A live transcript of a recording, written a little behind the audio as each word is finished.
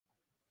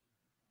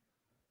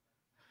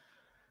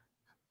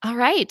All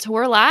right,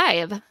 we're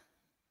live.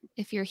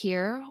 If you're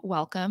here,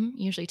 welcome.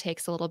 Usually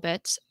takes a little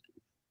bit.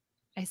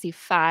 I see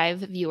 5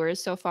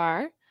 viewers so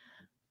far.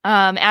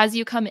 As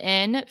you come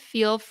in,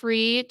 feel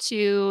free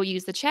to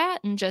use the chat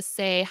and just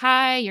say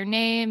hi, your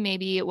name,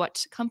 maybe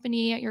what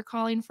company you're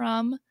calling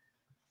from.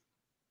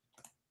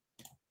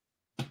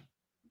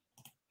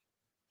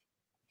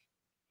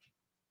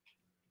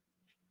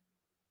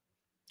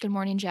 Good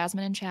morning,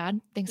 Jasmine and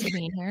Chad. Thanks for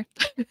being here.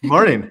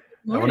 Morning.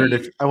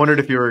 Morning. I wondered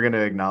if you were going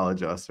to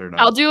acknowledge us or not.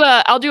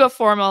 I'll do a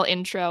formal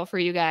intro for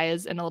you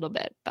guys in a little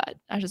bit, but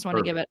I just want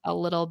to give it a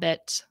little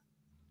bit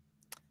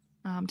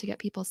to get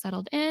people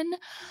settled in.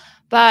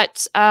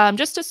 But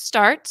just to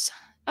start,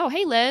 oh,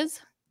 hey,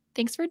 Liz.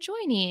 Thanks for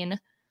joining.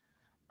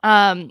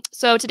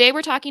 So today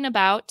we're talking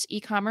about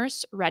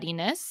e-commerce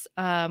readiness,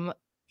 a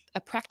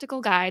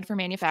practical guide for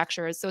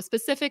manufacturers. So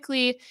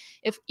specifically,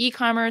 if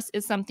e-commerce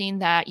is something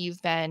that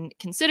you've been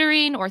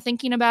considering or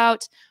thinking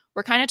about,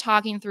 we're kind of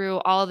talking through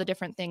all of the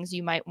different things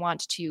you might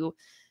want to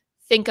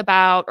think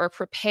about or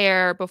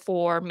prepare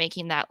before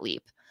making that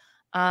leap.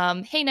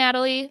 Hey,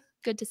 Natalie,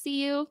 good to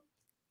see you.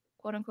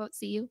 Quote unquote,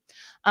 see you.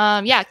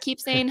 Yeah, keep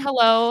saying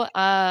hello,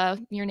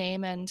 your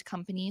name and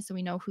company so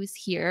we know who's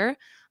here.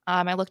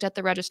 I looked at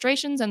the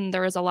registrations and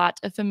there was a lot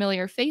of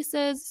familiar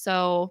faces.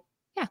 So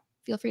yeah,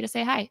 feel free to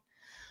say hi.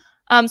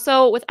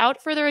 So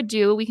without further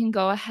ado, we can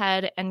go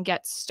ahead and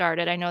get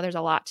started. I know there's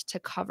a lot to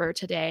cover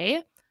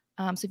today.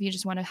 So if you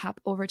just want to hop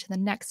over to the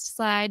next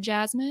slide,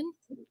 Jasmine.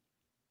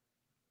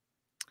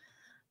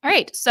 All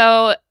right,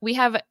 so we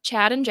have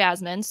Chad and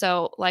Jasmine.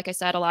 So like I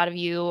said, a lot of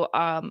you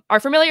are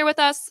familiar with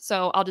us.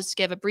 So I'll just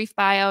give a brief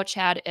bio.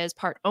 Chad is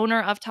part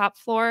owner of Top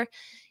Floor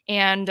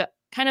and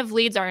kind of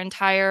leads our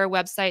entire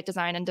website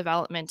design and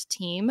development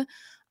team.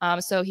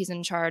 So he's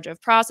in charge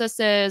of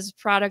processes,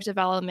 product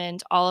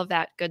development, all of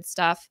that good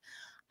stuff.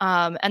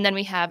 And then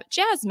we have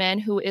Jasmine,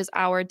 who is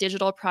our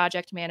digital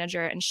project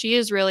manager, and she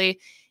is really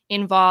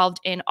involved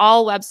in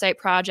all website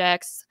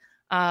projects,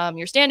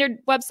 your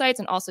standard websites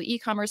and also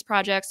e-commerce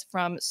projects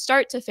from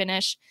start to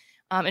finish.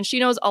 And she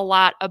knows a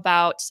lot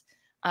about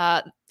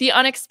the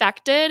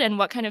unexpected and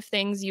what kind of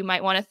things you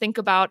might want to think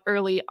about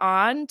early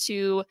on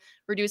to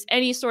reduce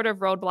any sort of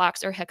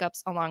roadblocks or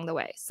hiccups along the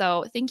way.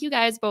 So thank you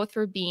guys both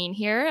for being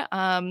here.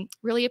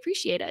 Really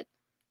appreciate it.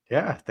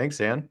 Yeah, thanks,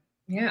 Anne.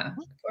 Yeah,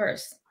 of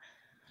course.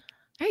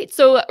 All right,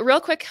 so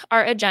real quick,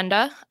 our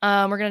agenda.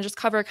 We're going to just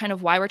cover kind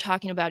of why we're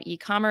talking about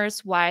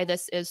e-commerce, why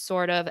this is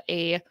sort of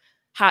a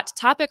hot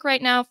topic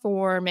right now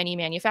for many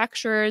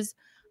manufacturers,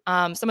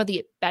 some of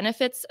the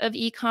benefits of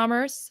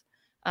e-commerce,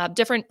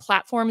 different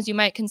platforms you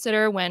might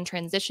consider when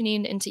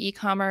transitioning into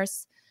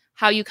e-commerce,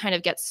 how you kind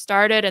of get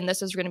started. And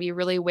this is going to be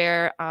really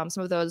where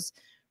some of those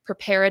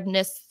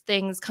preparedness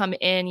things come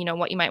in, you know,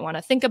 what you might want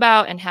to think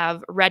about and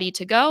have ready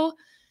to go,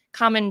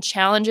 common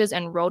challenges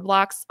and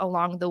roadblocks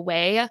along the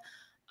way.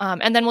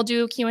 And then we'll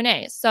do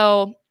Q&A.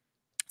 So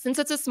since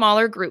it's a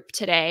smaller group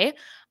today,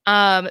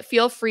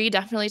 feel free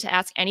definitely to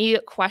ask any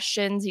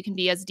questions. You can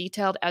be as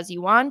detailed as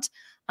you want.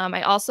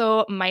 I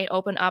also might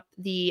open up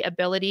the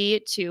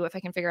ability to, if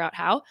I can figure out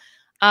how,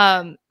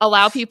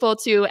 allow people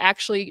to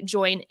actually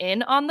join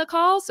in on the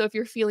call. So if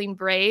you're feeling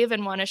brave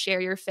and want to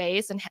share your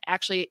face and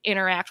actually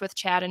interact with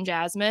Chad and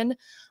Jasmine,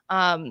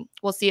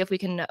 we'll see if we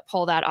can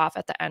pull that off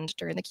at the end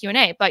during the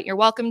Q&A. But you're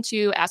welcome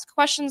to ask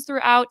questions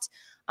throughout,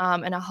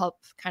 and I'll help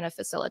kind of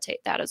facilitate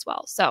that as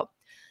well. So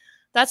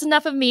that's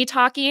enough of me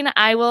talking.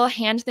 I will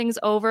hand things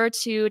over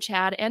to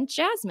Chad and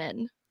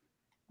Jasmine.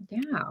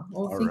 Yeah,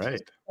 well, thank you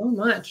so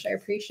much. I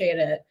appreciate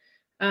it.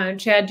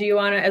 Chad, do you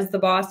want to, as the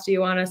boss, do you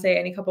want to say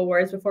any couple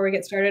words before we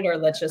get started, or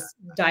let's just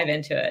dive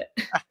into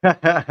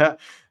it?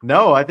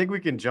 No, I think we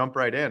can jump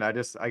right in. I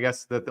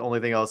guess that the only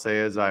thing I'll say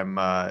is I'm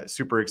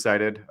super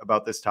excited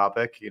about this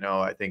topic. You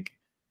know, I think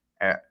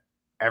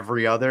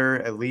every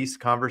other, at least,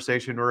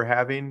 conversation we're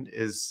having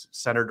is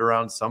centered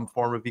around some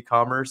form of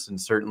e-commerce. And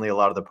certainly a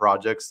lot of the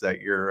projects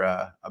that you're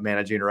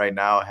managing right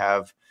now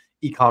have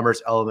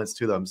e-commerce elements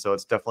to them. So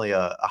it's definitely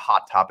a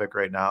hot topic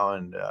right now,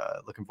 and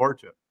looking forward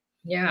to it.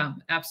 Yeah,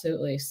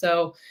 absolutely.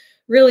 So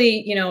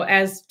really, you know,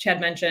 as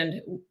Chad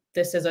mentioned,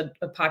 this is a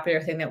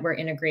popular thing that we're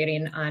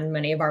integrating on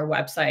many of our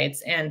websites.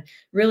 And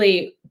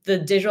really, the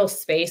digital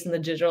space and the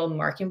digital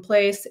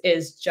marketplace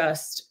is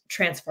just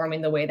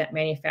transforming the way that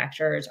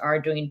manufacturers are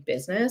doing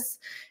business.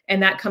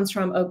 And that comes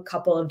from a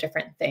couple of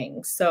different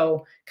things.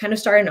 So kind of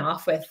starting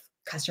off with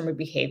customer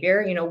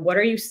behavior, you know, what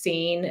are you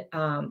seeing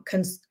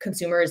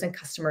consumers and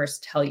customers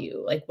tell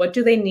you? Like, what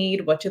do they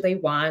need? What do they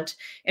want?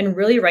 And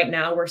really right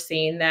now we're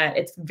seeing that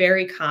it's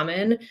very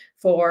common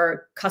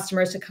for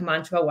customers to come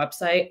onto a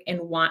website and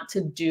want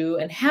to do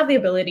and have the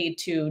ability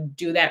to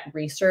do that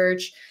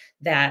research,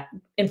 that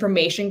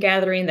information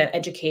gathering, that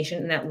education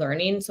and that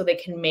learning, so they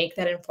can make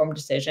that informed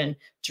decision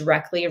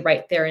directly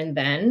right there and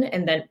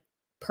then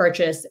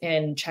purchase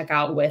and check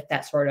out with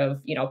that sort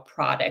of, you know,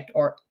 product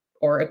or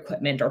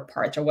equipment or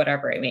parts or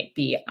whatever it may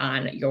be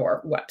on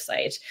your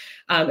website.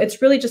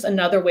 It's really just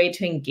another way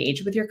to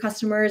engage with your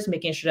customers,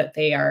 making sure that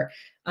they are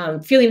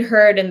feeling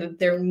heard and that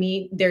their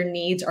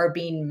needs are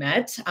being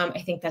met.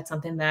 I think that's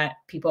something that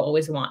people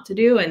always want to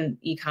do, and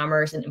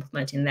e-commerce and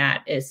implementing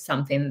that is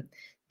something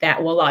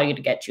that will allow you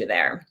to get you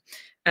there.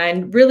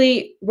 And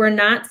really, we're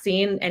not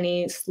seeing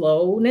any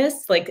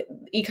slowness. Like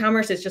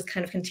e-commerce is just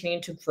kind of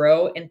continuing to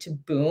grow and to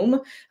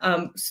boom,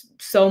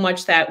 so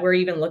much that we're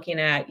even looking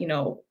at,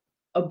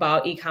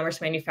 about e-commerce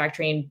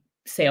manufacturing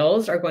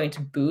sales are going to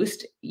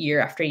boost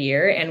year after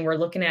year. And we're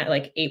looking at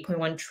like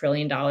 $8.1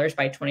 trillion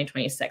by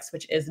 2026,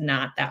 which is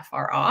not that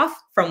far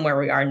off from where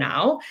we are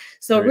now.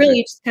 So Crazy.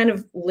 really just kind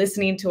of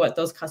listening to what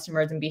those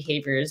customers and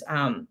behaviors,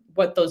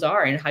 what those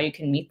are and how you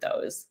can meet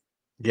those.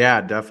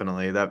 Yeah,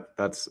 definitely.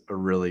 That's a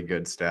really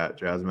good stat,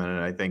 Jasmine. And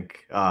I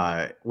think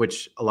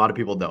which a lot of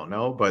people don't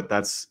know, but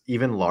that's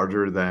even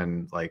larger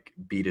than like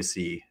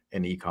B2C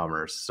in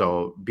e-commerce.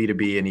 So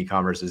B2B in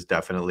e-commerce is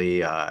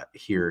definitely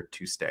here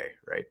to stay,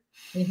 right?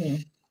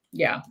 Mhm.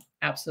 Yeah,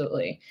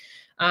 absolutely.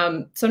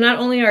 So not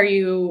only are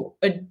you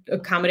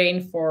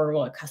accommodating for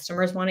what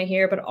customers want to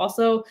hear, but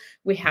also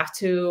we have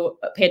to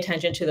pay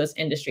attention to those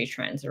industry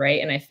trends,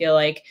 right? And I feel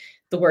like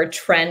the word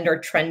trend or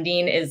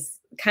trending is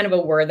kind of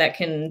a word that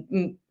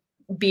can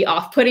be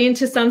off-putting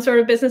to some sort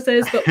of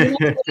businesses, but we have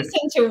to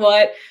listen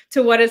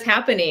to what is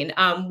happening.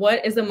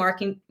 What is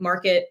the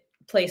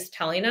marketplace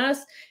telling us?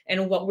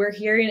 And what we're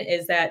hearing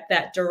is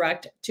that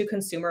direct to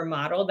consumer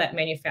model that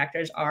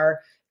manufacturers are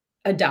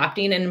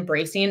adopting and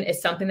embracing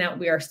is something that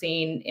we are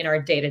seeing in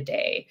our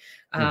day-to-day.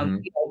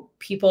 Mhm.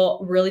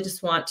 People really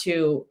just want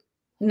to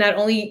not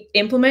only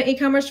implement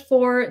e-commerce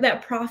for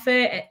that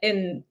profit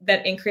and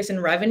that increase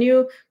in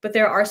revenue, but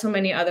there are so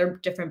many other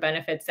different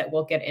benefits that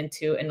we'll get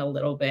into in a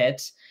little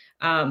bit.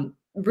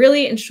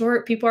 Really, in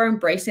short, people are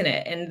embracing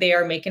it and they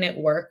are making it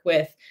work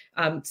with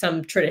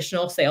some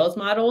traditional sales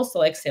models, so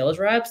like sales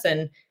reps,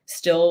 and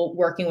still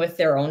working with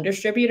their own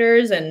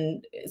distributors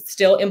and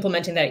still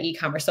implementing that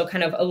e-commerce. So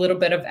kind of a little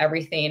bit of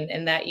everything.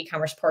 And that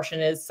e-commerce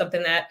portion is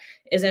something that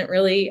isn't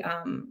really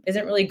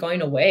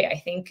going away. I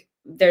think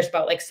there's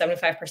about like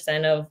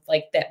 75% of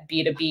like that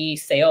B2B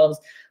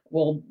sales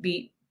will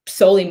be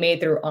solely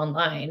made through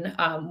online,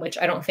 which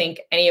I don't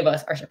think any of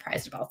us are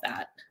surprised about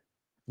that.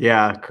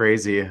 Yeah,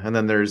 crazy. And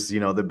then there's,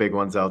 the big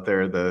ones out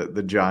there,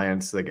 the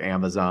giants like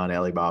Amazon,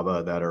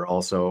 Alibaba that are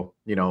also,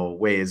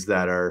 ways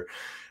that are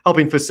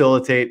helping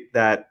facilitate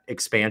that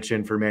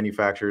expansion for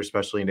manufacturers,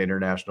 especially in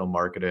international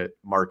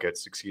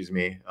markets, excuse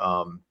me.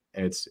 And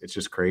it's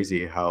just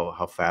crazy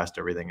how fast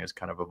everything is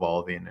kind of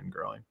evolving and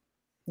growing.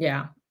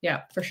 Yeah,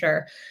 yeah, for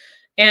sure.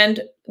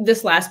 And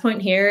this last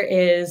point here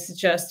is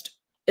just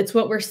it's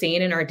what we're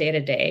seeing in our day to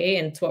day,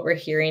 and it's what we're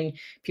hearing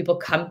people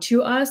come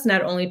to us,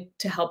 not only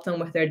to help them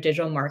with their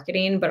digital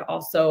marketing, but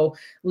also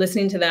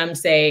listening to them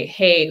say,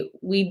 hey,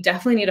 we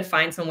definitely need to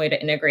find some way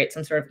to integrate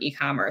some sort of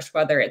e-commerce,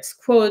 whether it's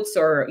quotes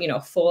or,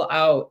 full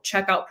out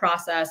checkout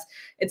process.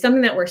 It's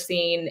something that we're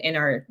seeing in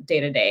our day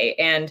to day.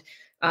 And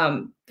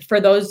for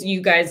those,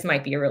 you guys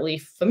might be really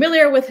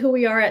familiar with who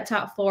we are at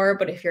Top Floor,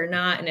 but if you're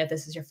not, and if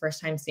this is your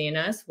first time seeing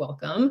us,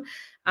 welcome.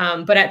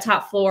 But at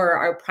Top Floor,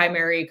 our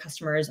primary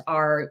customers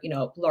are,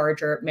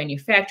 larger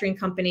manufacturing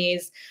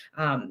companies,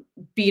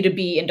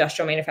 B2B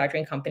industrial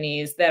manufacturing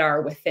companies that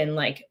are within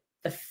like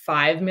the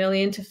 5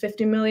 million to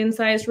 50 million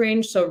size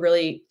range. So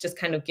really just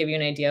kind of give you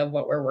an idea of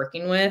what we're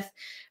working with.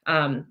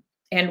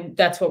 And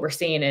that's what we're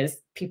seeing is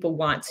people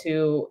want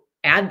to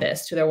add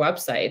this to their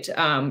website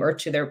or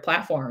to their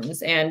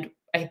platforms. And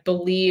I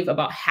believe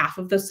about half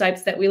of the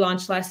sites that we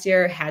launched last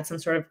year had some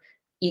sort of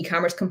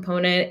e-commerce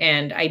component.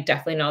 And I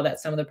definitely know that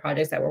some of the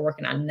projects that we're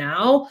working on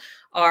now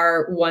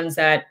are ones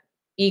that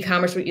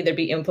e-commerce would either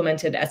be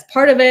implemented as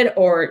part of it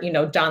or,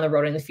 down the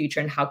road in the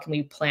future. And how can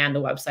we plan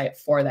the website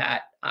for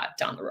that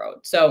down the road?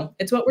 So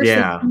it's what we're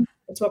seeing.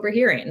 It's what we're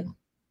hearing.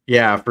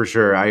 Yeah, for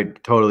sure. I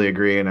totally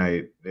agree. And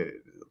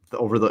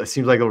it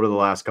seems like over the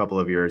last couple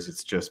of years,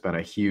 it's just been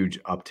a huge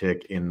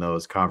uptick in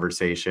those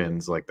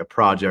conversations. Like the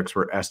projects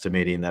we're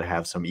estimating that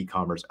have some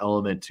e-commerce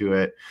element to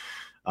it.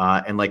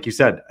 And like you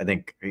said, I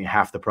think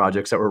half the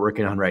projects that we're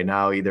working on right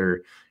now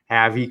either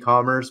have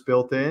e-commerce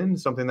built in,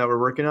 something that we're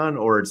working on,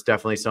 or it's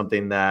definitely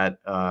something that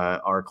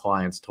our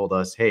clients told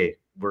us, hey,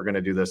 we're going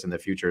to do this in the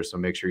future. So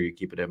make sure you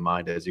keep it in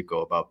mind as you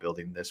go about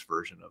building this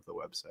version of the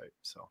website.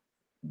 So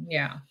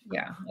yeah,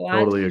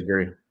 totally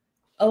agree.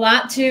 A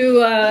lot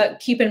to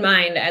keep in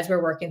mind as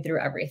we're working through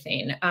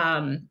everything.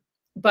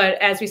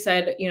 But as we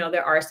said,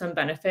 there are some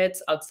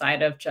benefits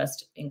outside of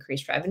just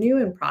increased revenue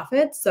and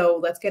profits. So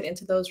let's get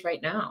into those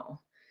right now.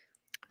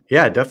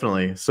 Yeah,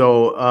 definitely.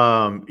 So,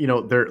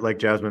 there, like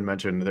Jasmine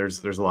mentioned,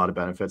 there's a lot of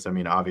benefits. I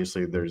mean,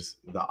 obviously, there's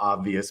the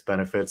obvious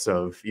benefits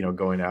of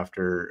going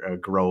after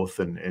growth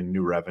and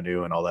new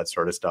revenue and all that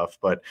sort of stuff.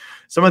 But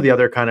some of the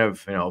other kind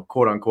of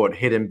quote unquote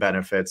hidden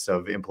benefits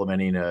of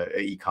implementing a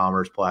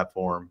e-commerce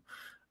platform,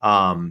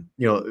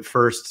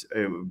 first,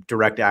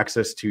 direct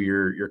access to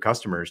your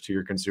customers, to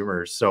your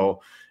consumers. So,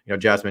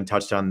 Jasmine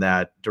touched on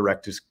that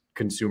direct to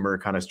consumer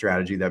kind of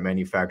strategy that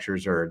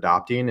manufacturers are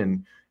adopting,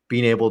 and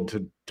being able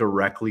to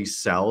directly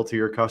sell to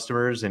your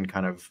customers and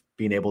kind of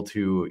being able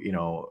to,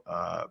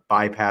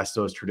 bypass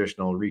those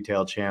traditional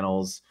retail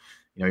channels.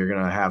 You're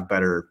going to have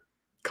better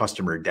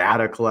customer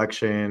data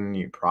collection,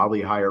 you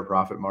probably higher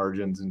profit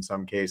margins in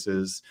some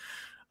cases.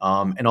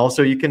 And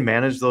also you can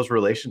manage those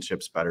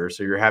relationships better.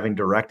 So you're having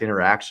direct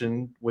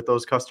interaction with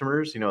those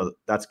customers,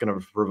 that's going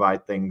to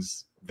provide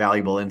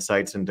valuable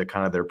insights into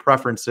kind of their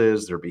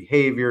preferences, their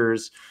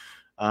behaviors.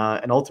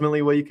 And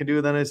ultimately what you can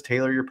do then is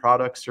tailor your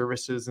products,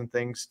 services, and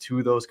things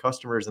to those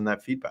customers and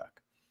that feedback.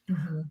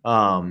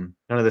 Kind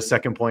of the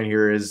second point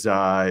here is,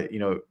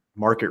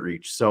 market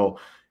reach. So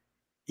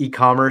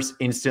e-commerce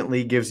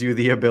instantly gives you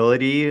the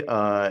ability,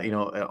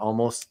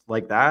 almost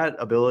like that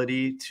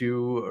ability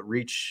to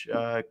reach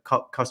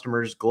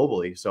customers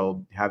globally.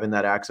 So having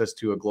that access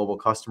to a global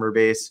customer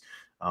base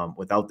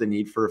without the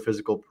need for a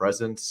physical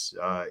presence,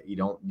 you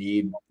don't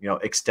need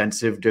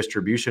extensive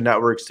distribution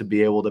networks to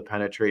be able to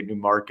penetrate new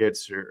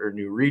markets or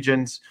new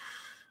regions.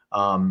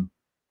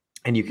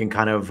 And you can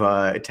kind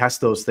of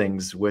test those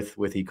things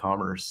with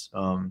e-commerce.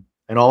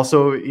 And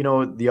also,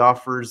 the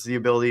offers the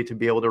ability to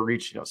be able to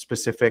reach,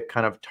 specific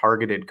kind of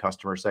targeted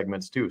customer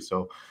segments too.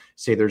 So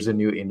say there's a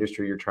new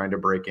industry you're trying to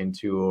break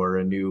into or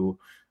a new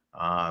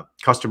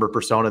customer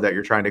persona that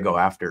you're trying to go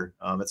after.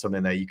 It's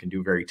something that you can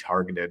do very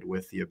targeted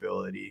with the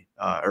ability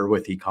or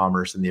with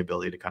e-commerce and the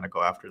ability to kind of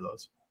go after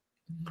those.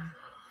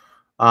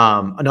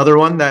 Another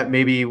one that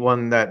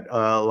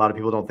a lot of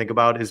people don't think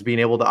about is being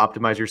able to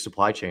optimize your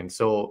supply chain.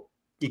 So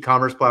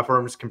e-commerce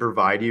platforms can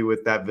provide you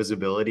with that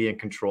visibility and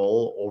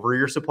control over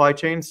your supply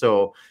chain.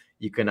 So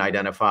you can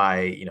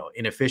identify,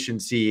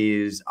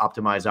 inefficiencies,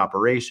 optimize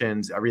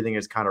operations. Everything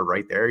is kind of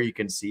right there. You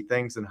can see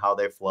things and how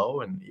they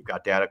flow, and you've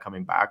got data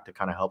coming back to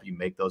kind of help you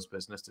make those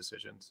business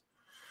decisions.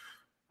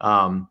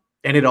 And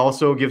it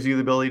also gives you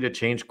the ability to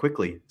change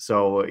quickly.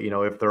 So,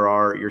 if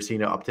you're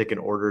seeing an uptick in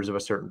orders of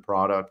a certain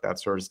product, that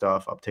sort of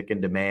stuff, uptick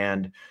in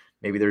demand,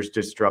 maybe there's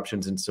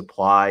disruptions in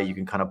supply, you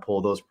can kind of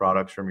pull those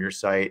products from your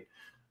site.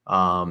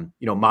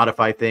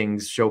 Modify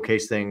things,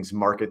 showcase things,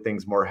 market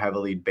things more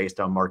heavily based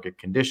on market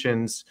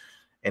conditions,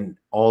 and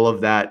all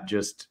of that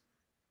just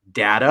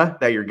data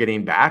that you're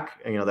getting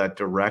back, that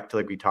direct,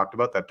 like we talked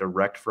about, that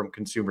direct from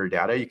consumer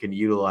data, you can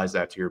utilize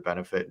that to your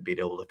benefit and be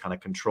able to kind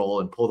of control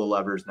and pull the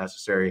levers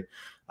necessary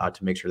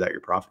to make sure that you're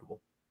profitable.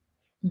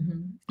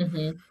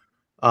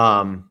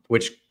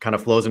 Which kind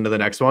of flows into the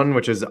next one,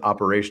 which is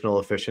operational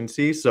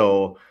efficiency.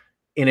 So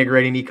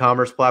integrating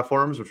e-commerce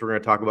platforms, which we're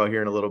going to talk about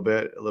here in a little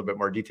bit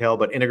more detail,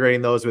 but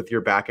integrating those with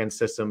your backend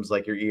systems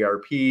like your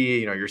ERP,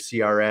 your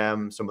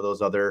CRM, some of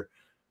those other,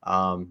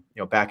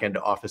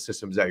 backend office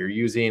systems that you're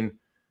using,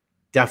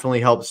 definitely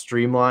helps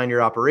streamline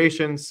your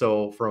operations.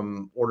 So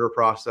from order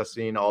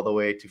processing all the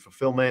way to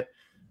fulfillment,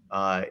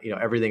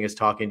 everything is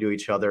talking to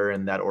each other,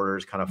 and that order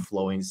is kind of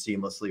flowing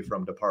seamlessly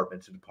from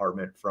department to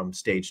department, from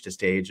stage to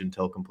stage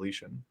until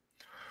completion.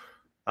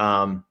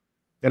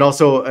 And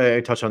also,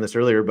 I touched on this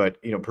earlier, but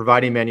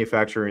providing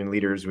manufacturing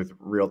leaders with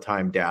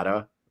real-time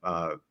data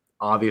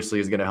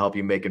obviously is going to help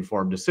you make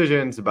informed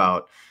decisions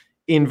about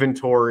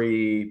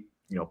inventory,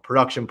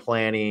 production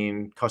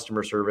planning,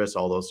 customer service,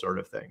 all those sort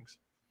of things.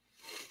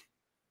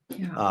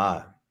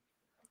 Yeah.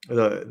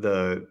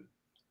 The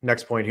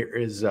next point here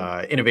is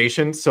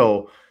innovation.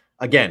 So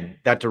again,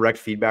 that direct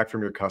feedback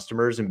from your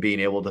customers and being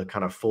able to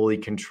kind of fully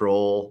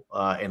control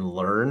and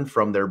learn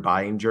from their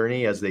buying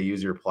journey as they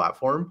use your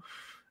platform.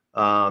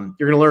 You're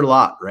going to learn a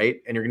lot, right?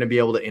 And you're going to be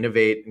able to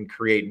innovate and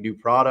create new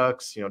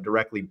products,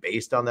 directly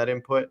based on that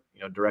input,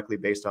 directly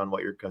based on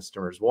what your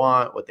customers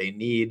want, what they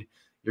need.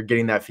 You're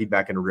getting that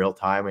feedback in real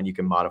time, and you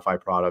can modify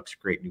products,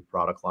 create new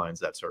product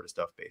lines, that sort of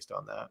stuff based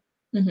on that.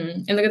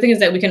 And the good thing is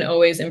that we can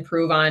always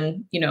improve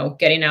on,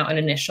 getting out an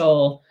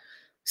initial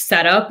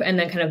setup and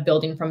then kind of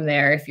building from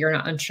there. If you're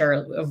not unsure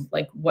of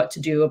like what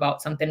to do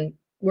about something,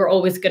 we're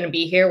always going to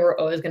be here. We're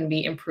always going to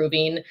be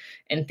improving,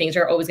 and things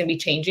are always going to be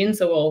changing.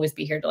 So we'll always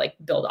be here to like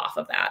build off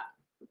of that.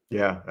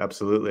 Yeah,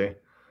 absolutely.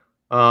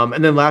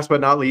 And then last but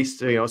not least,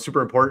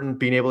 super important,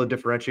 being able to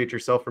differentiate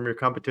yourself from your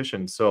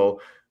competition. So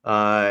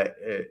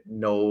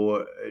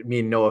no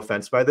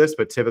offense by this,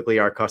 but typically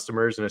our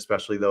customers, and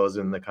especially those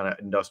in the kind of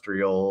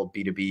industrial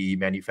B2B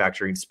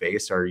manufacturing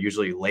space, are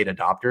usually late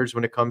adopters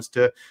when it comes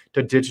to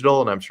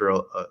digital. And I'm sure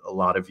a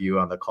lot of you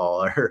on the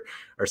call are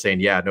saying,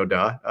 yeah, no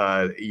duh,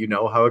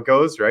 how it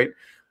goes, right?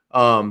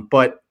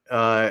 But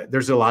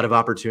there's a lot of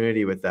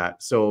opportunity with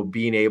that. So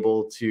being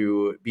able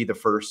to be the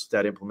first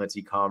that implements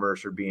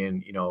e-commerce, or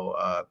being,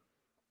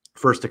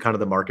 first to kind of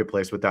the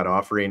marketplace with that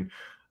offering,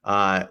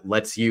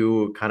 lets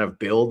you kind of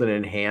build and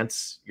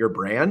enhance your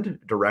brand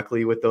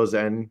directly with those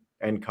end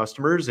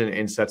customers,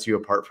 and sets you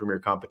apart from your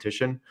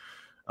competition.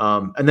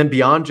 And then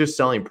beyond just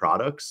selling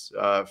products,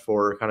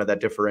 for kind of that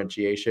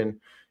differentiation,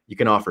 you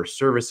can offer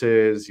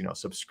services,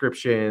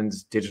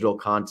 subscriptions, digital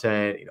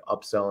content,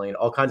 upselling,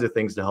 all kinds of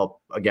things to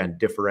help, again,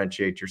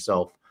 differentiate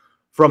yourself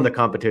from the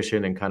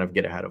competition and kind of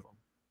get ahead of them.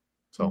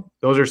 So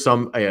those are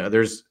some,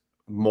 there's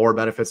more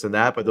benefits than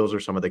that, but those are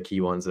some of the key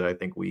ones that I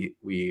think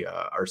we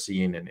are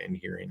seeing and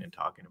hearing and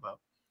talking about.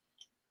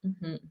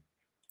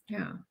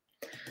 Yeah.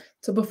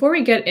 So before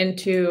we get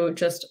into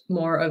just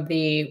more of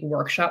the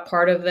workshop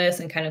part of this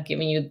and kind of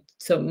giving you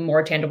some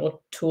more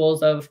tangible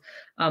tools of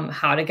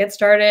how to get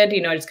started,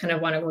 I just kind of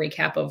want to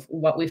recap of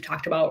what we've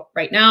talked about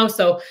right now.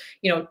 So,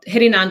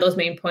 hitting on those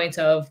main points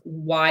of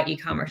why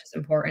e-commerce is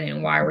important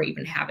and why we're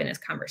even having this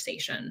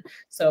conversation.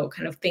 So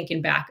kind of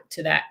thinking back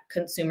to that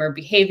consumer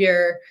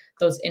behavior,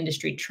 those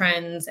industry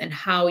trends, and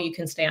how you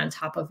can stay on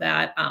top of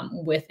that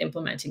with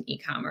implementing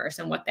e-commerce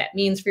and what that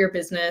means for your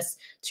business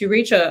to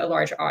reach a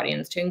larger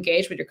audience, to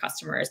engage with your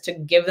customers, to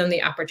give them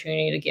the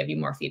opportunity to give you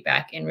more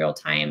feedback in real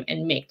time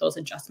and make those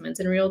adjustments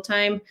in real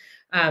time.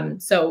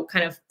 So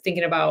kind of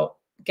thinking about,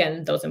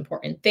 again, those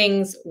important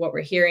things, what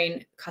we're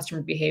hearing,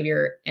 customer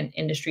behavior and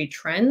industry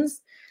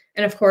trends.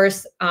 And of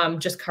course,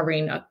 just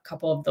covering a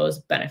couple of those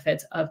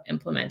benefits of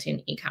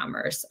implementing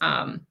e-commerce.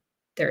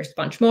 There's a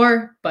bunch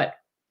more, but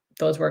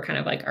those were kind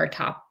of like our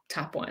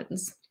top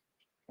ones.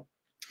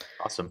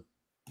 Awesome.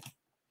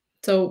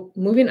 So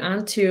moving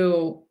on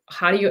to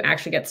how do you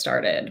actually get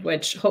started,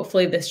 which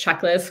hopefully this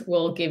checklist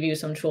will give you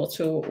some tools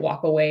to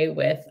walk away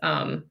with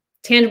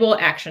tangible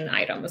action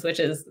items, which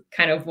is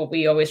kind of what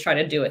we always try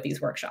to do at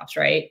these workshops,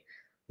 right?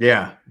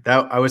 Yeah,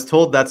 that I was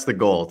told that's the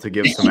goal, to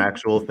give some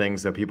actual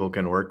things that people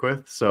can work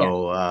with.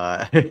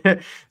 Yeah. So,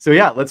 so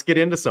yeah, let's get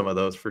into some of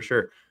those for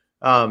sure.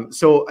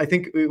 So I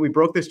think we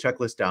broke this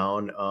checklist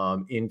down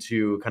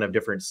into kind of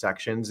different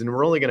sections, and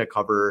we're only going to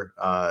cover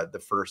the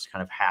first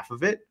kind of half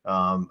of it.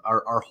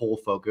 Our whole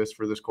focus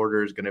for this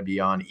quarter is going to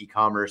be on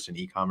e-commerce and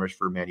e-commerce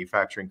for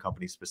manufacturing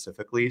companies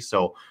specifically.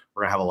 So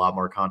we're going to have a lot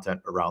more content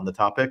around the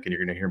topic, and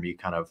you're going to hear me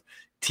kind of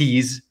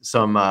tease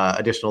some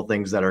additional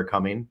things that are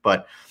coming.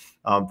 But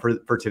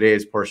for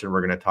today's portion, we're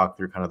going to talk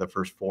through kind of the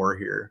first four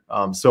here.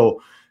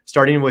 So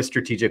starting with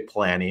strategic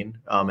planning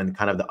and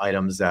kind of the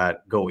items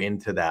that go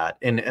into that.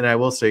 And I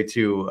will say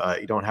too,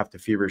 you don't have to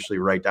feverishly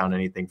write down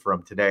anything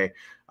from today.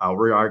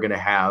 We are going to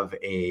have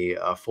a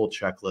full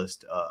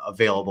checklist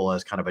available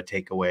as kind of a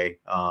takeaway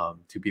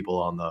to people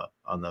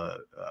on the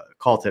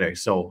call today.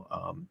 So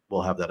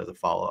we'll have that as a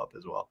follow-up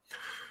as well.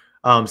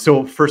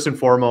 So first and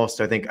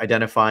foremost, I think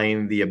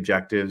identifying the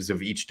objectives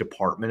of each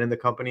department in the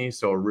company.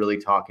 So really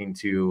talking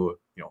to,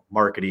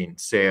 marketing,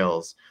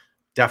 sales,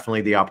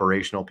 definitely the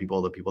operational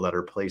people, the people that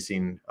are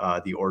placing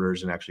the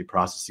orders and actually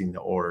processing the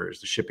orders,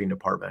 the shipping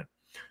department,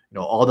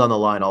 all down the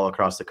line, all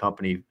across the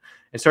company,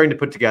 and starting to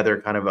put together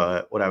kind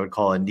of what I would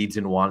call a needs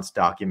and wants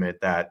document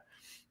that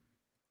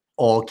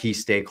all key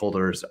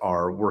stakeholders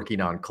are working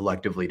on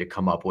collectively to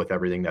come up with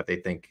everything that they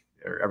think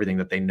or everything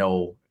that they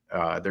know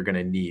they're going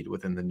to need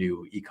within the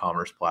new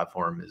e-commerce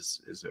platform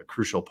is a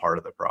crucial part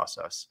of the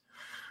process.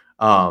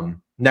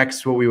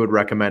 Next, what we would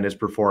recommend is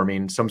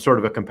performing some sort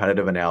of a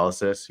competitive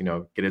analysis,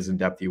 get as in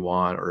depth you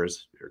want or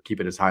keep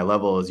it as high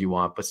level as you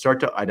want, but start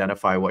to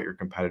identify what your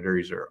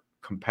competitors, are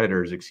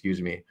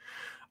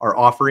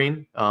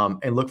offering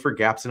and look for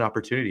gaps and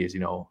opportunities.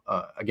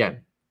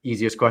 Again,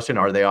 easiest question,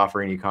 are they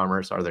offering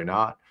e-commerce? Are they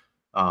not?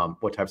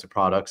 What types of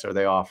products are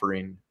they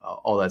offering?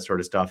 All that sort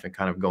of stuff, and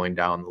kind of going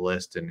down the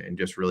list and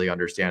just really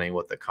understanding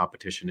what the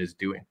competition is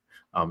doing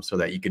so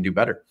that you can do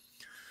better.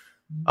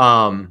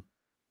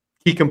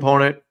 Key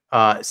component,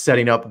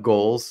 setting up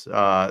goals.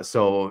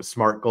 So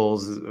SMART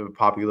goals is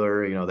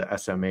popular, the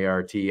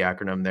SMART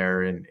acronym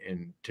there,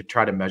 and to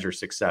try to measure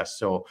success.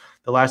 So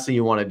the last thing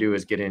you want to do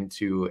is get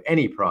into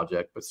any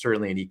project, but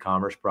certainly an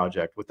e-commerce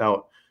project,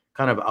 without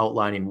kind of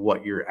outlining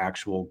what your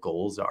actual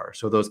goals are.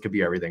 So those could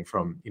be everything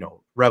from,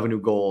 revenue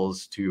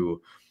goals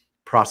to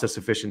process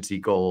efficiency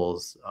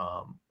goals,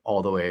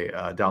 all the way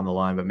down the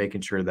line, but making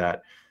sure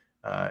that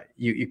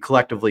you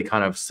collectively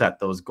kind of set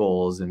those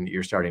goals and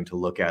you're starting to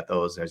look at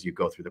those as you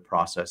go through the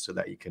process so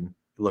that you can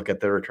look at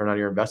the return on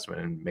your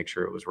investment and make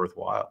sure it was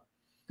worthwhile.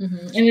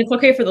 Mm-hmm. And it's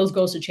okay for those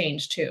goals to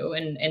change too,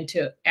 and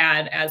to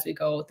add as we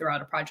go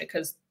throughout a project,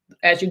 because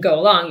as you go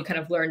along, you kind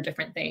of learn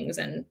different things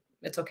and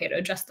it's okay to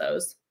adjust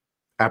those.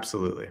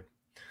 Absolutely.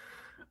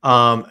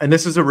 And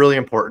this is a really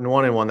important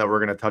one, and one that we're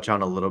going to touch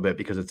on a little bit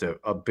because it's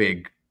a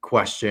big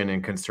question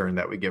and concern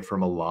that we get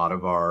from a lot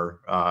of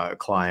our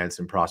clients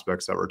and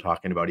prospects that we're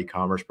talking about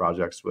e-commerce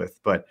projects with.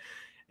 But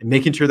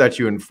making sure that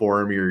you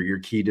inform your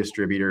key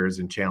distributors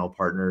and channel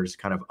partners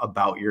kind of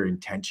about your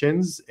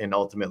intentions and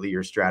ultimately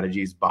your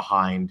strategies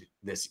behind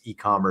this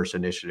e-commerce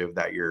initiative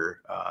that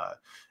you're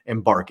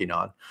embarking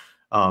on.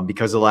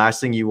 Because the last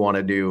thing you want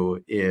to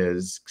do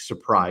is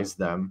surprise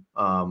them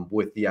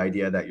with the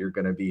idea that you're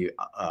going to be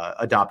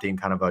adopting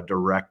kind of a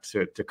direct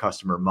to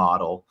customer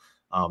model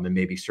and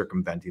maybe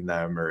circumventing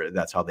them, or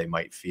that's how they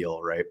might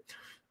feel, right?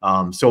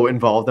 So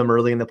involve them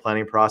early in the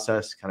planning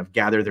process, kind of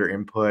gather their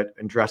input,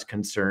 address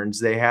concerns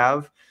they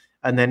have,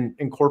 and then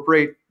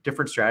incorporate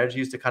different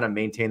strategies to kind of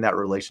maintain that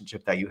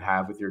relationship that you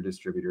have with your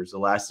distributors. The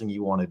last thing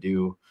you want to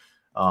do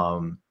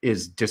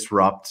is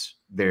disrupt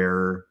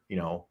their,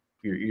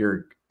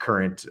 your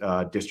current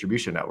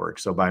distribution network.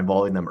 So by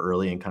involving them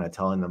early and kind of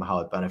telling them how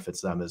it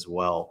benefits them as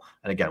well.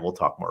 And again, we'll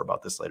talk more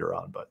about this later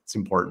on, but it's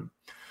important.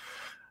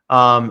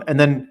 And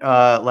then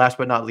last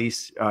but not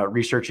least,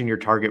 researching your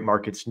target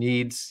market's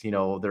needs,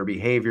 their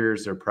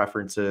behaviors, their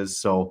preferences.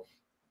 So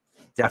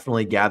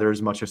Definitely gather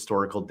as much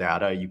historical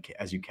data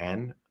as you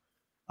can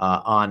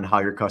on how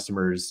your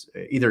customers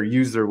either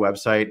use their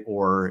website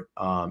or,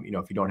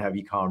 if you don't have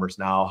e-commerce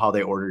now, how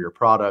they order your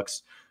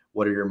products,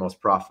 what are your most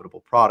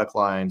profitable product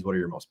lines, what are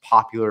your most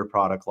popular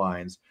product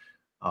lines,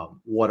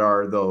 what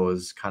are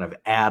those kind of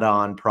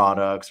add-on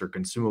products or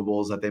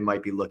consumables that they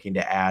might be looking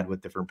to add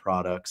with different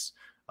products,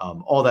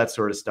 all that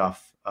sort of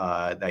stuff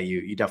that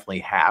you definitely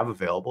have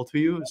available to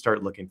you.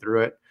 Start looking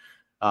through it.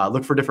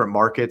 Look for different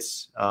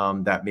markets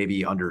that may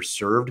be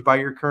underserved by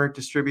your current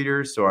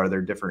distributors. So are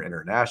there different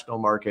international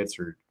markets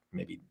or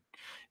maybe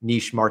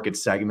niche market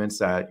segments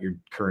that your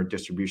current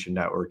distribution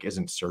network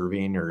isn't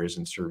serving or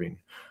isn't serving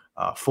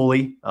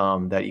fully,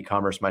 that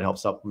e-commerce might help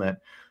supplement?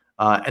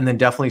 And then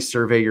definitely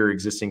survey your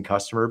existing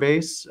customer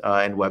base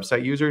and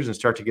website users and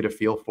start to get a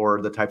feel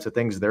for the types of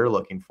things they're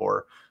looking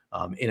for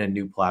in a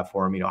new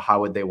platform.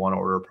 How would they want to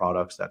order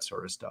products, that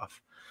sort of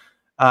stuff.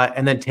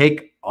 And then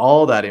take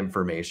all that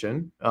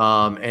information.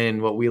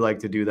 And what we like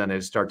to do then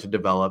is start to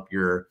develop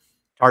your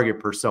target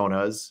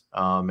personas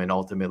and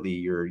ultimately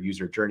your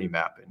user journey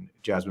map. And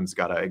Jasmine's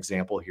got an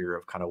example here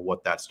of kind of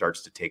what that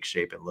starts to take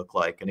shape and look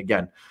like. And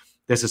again,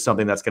 this is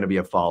something that's going to be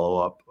a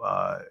follow-up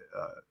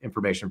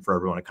information for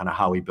everyone and kind of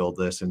how we build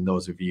this. And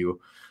those of you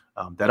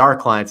that are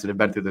clients that have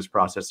been through this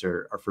process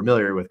are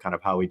familiar with kind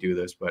of how we do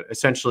this. But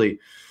essentially,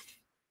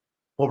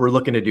 what we're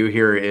looking to do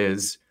here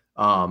is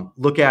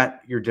look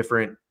at your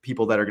different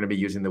people that are going to be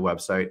using the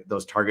website,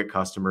 those target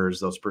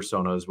customers, those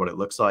personas, what it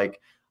looks like,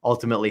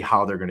 ultimately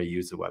how they're going to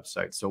use the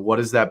website. So what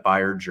does that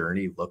buyer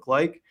journey look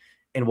like?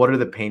 And what are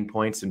the pain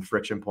points and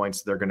friction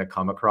points they're going to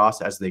come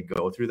across as they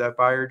go through that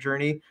buyer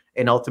journey?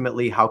 And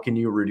ultimately, how can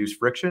you reduce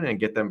friction and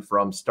get them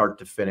from start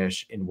to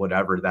finish in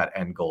whatever that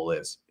end goal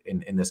is?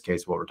 In this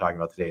case, what we're talking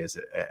about today is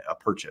a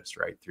purchase,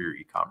 right, through your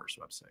e-commerce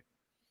website.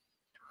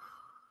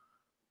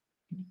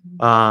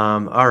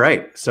 All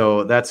right.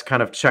 So that's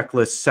kind of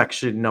checklist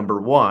section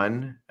number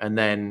one. And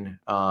then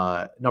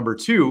number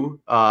two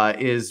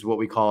is what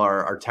we call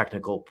our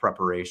technical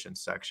preparation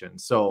section.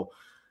 So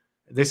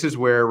this is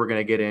where we're going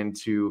to get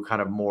into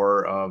kind of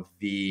more of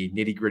the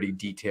nitty-gritty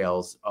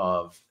details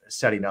of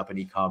setting up an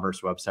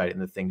e-commerce website and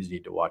the things you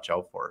need to watch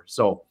out for.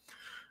 So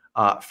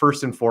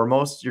first and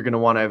foremost, you're going to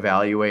want to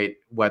evaluate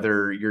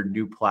whether your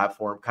new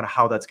platform, kind of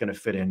how that's going to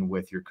fit in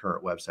with your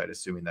current website,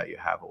 assuming that you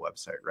have a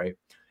website, right?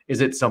 Is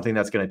it something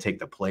that's going to take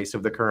the place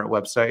of the current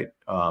website?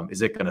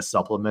 Is it going to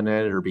supplement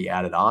it or be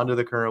added on to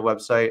the current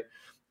website?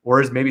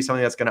 Or is maybe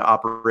something that's going to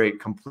operate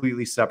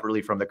completely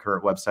separately from the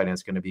current website and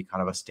it's going to be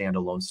kind of a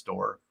standalone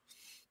store?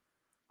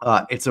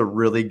 It's a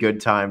really good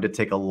time to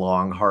take a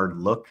long, hard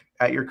look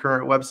at your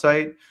current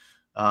website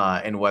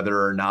and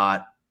whether or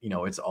not,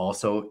 it's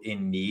also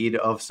in need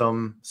of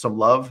some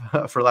love,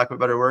 for lack of a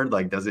better word.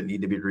 Like, does it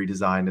need to be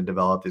redesigned and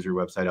developed? Is your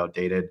website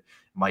outdated? It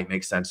might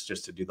make sense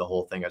just to do the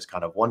whole thing as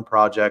kind of one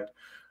project.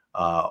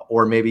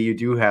 Or maybe you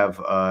do have,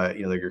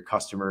 your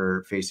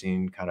customer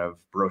facing kind of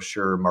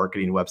brochure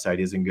marketing website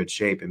is in good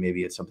shape and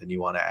maybe it's something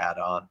you want to add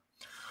on.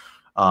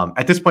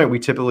 At this point, we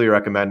typically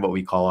recommend what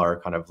we call our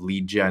kind of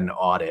lead gen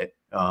audit.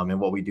 And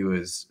what we do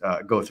is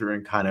go through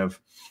and kind of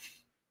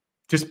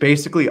just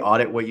basically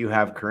audit what you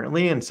have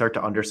currently and start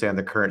to understand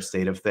the current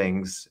state of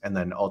things, and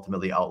then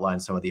ultimately outline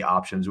some of the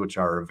options which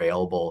are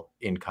available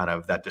in kind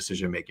of that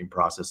decision-making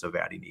process of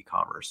adding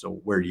e-commerce.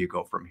 So where do you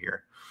go from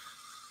here?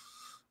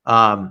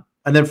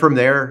 And then from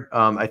there,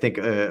 I think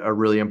a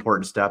really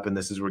important step, and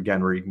this is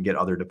again where you can get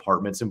other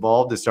departments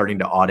involved, is starting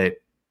to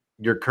audit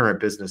your current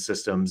business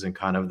systems and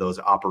kind of those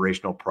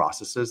operational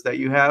processes that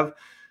you have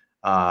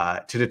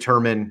to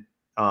determine,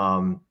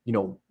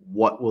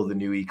 what will the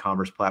new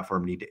e-commerce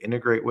platform need to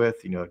integrate with?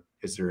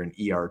 Is there an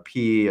ERP,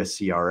 a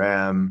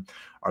CRM?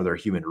 Are there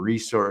human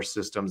resource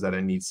systems that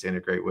it needs to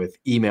integrate with?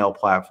 Email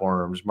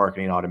platforms,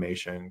 marketing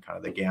automation, kind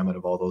of the gamut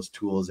of all those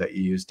tools that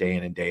you use day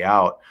in and day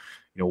out.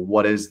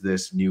 What is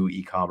this new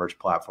e-commerce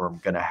platform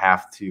going to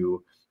have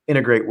to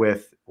integrate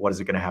with? What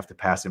is it going to have to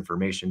pass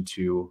information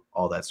to?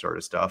 All that sort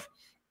of stuff.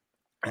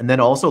 And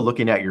then also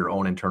looking at your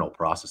own internal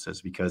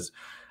processes, because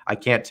I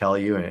can't tell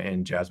you,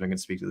 and Jasmine can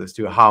speak to this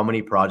too, how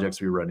many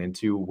projects we run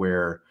into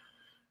where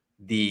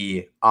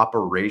the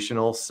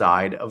operational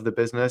side of the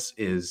business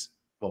is,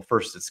 well,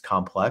 first, it's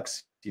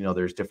complex.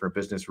 There's different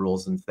business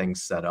rules and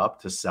things set up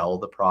to sell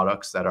the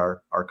products that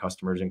our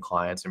customers and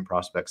clients and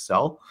prospects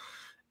sell.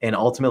 And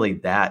ultimately,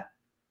 that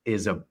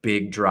is a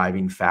big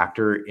driving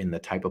factor in the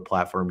type of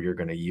platform you're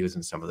going to use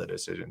and some of the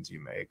decisions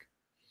you make.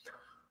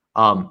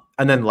 And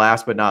then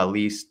last but not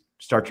least,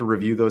 start to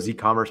review those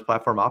e-commerce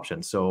platform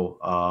options.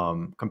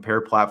 So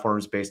compare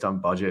platforms based on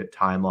budget,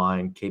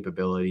 timeline,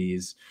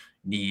 capabilities,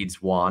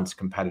 needs, wants,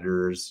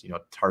 competitors,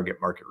 target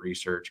market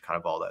research, kind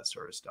of all that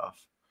sort of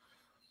stuff.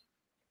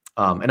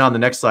 And on the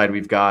next slide,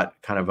 we've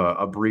got kind of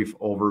a brief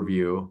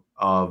overview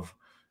of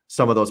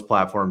some of those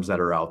platforms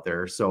that are out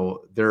there.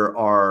 So there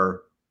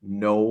are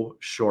no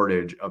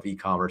shortage of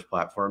e-commerce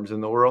platforms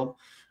in the world.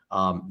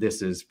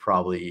 This is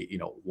probably,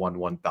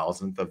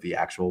 1/1000th of the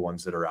actual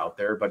ones that are out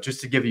there. But just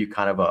to give you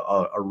kind of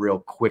a real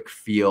quick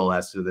feel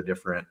as to the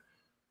different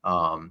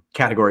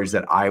categories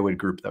that I would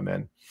group them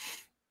in.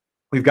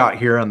 we've got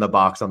here on the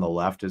box on the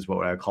left is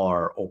what I call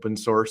our open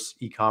source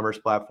e-commerce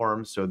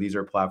platforms. So these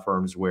are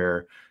platforms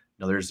where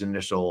there's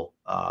initial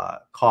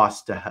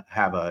cost to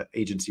have a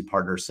agency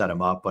partner set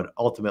them up, but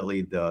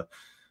ultimately the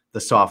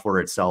software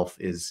itself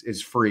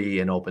is free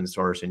and open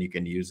source, and you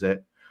can use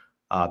it.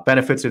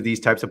 Benefits of these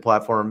types of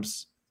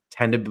platforms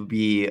tend to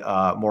be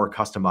more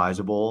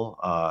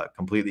customizable,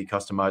 completely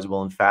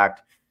customizable. In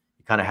fact,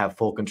 you kind of have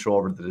full control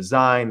over the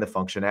design, the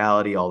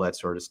functionality, all that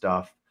sort of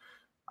stuff.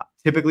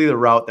 Typically, the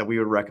route that we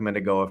would recommend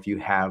to go if you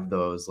have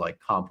those like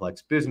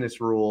complex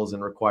business rules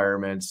and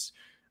requirements,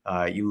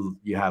 you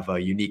have a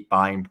unique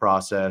buying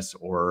process,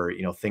 or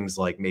things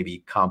like maybe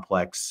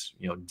complex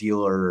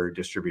dealer or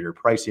distributor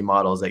pricing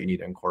models that you need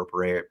to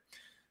incorporate,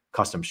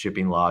 custom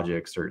shipping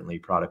logic, certainly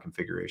product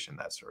configuration,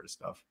 that sort of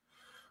stuff.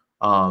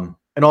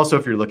 And also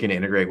if you're looking to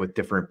integrate with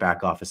different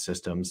back office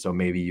systems, so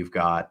maybe you've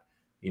got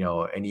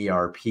an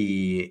ERP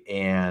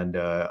and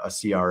a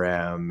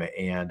CRM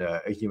and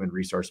a human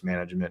resource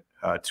management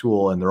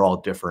tool, and they're all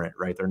different,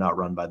 right? They're not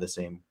run by the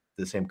same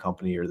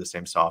company or the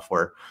same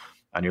software,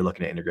 and you're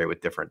looking to integrate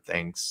with different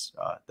things.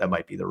 That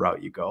might be the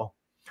route you go,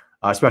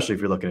 especially if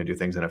you're looking to do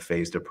things in a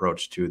phased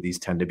approach too. These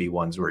tend to be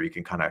ones where you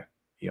can kind of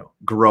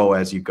grow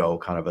as you go,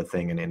 kind of a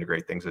thing, and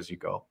integrate things as you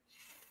go.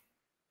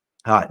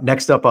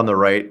 Next up on the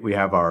right, we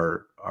have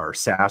our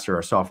SaaS, or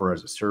our software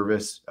as a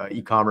service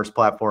e-commerce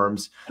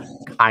platforms,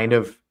 kind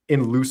of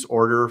in loose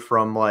order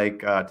from like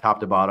top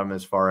to bottom,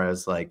 as far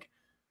as like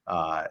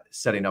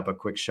setting up a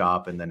quick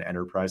shop and then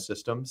enterprise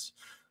systems.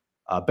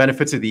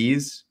 Benefits of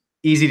these: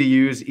 easy to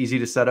use, easy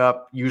to set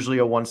up, usually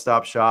a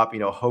one-stop shop.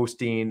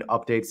 Hosting,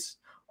 updates,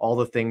 all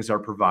the things are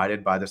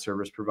provided by the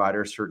service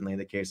provider, certainly in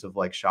the case of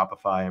like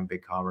Shopify and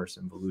BigCommerce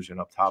and Volusion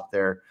up top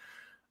there.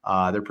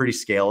 They're pretty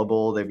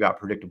scalable. They've got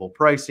predictable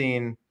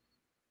pricing.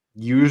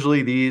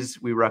 Usually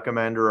these we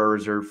recommend are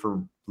reserved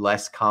for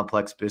less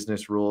complex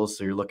business rules.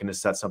 So you're looking to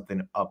set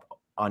something up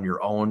on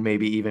your own,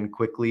 maybe even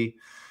quickly.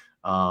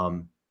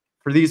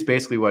 For these,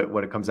 basically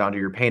what it comes down to,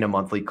 you're paying a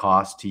monthly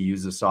cost to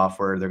use the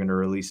software. They're going to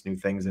release new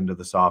things into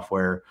the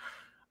software,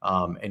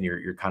 and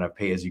you're kind of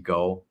pay as you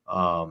go.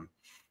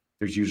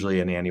 There's usually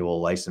an annual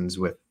license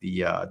with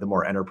the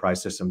more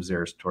enterprise systems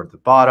there toward the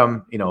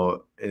bottom.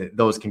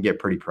 Those can get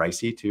pretty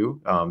pricey too.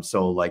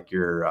 So like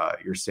your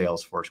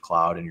Salesforce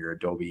Cloud and your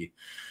Adobe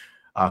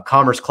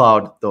Commerce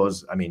Cloud,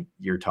 those, I mean,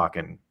 you're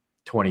talking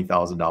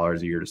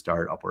 $20,000 a year to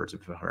start, upwards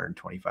of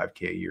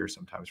 $125K a year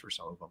sometimes for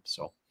some of them.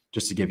 So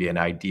just to give you an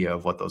idea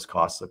of what those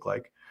costs look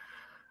like.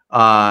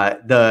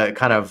 The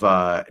kind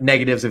of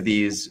negatives of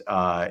these,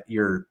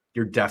 you're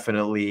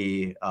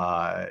definitely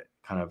kind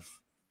of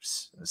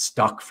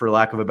stuck, for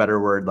lack of a better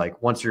word.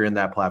 Like once you're in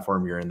that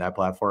platform, you're in that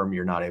platform.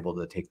 You're not able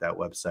to take that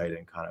website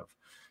and kind of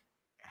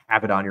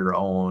have it on your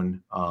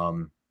own,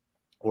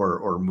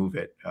 or move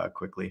it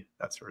quickly,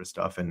 that sort of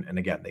stuff. And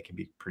again, they can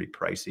be pretty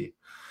pricey.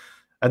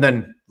 And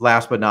then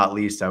last but not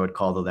least, I would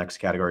call the next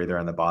category there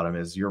on the bottom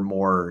is your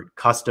more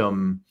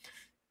custom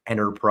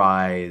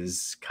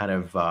enterprise kind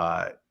of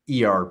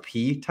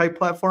ERP type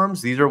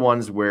platforms. These are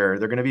ones where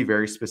they're going to be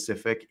very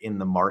specific in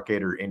the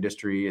market or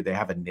industry. They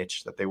have a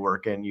niche that they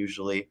work in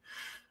usually,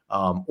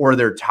 or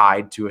they're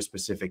tied to a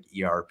specific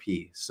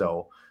ERP.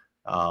 So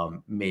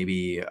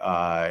maybe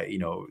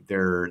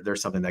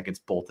there's something that gets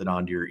bolted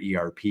onto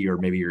your ERP, or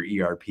maybe your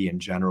ERP in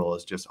general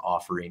is just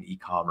offering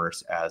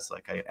e-commerce as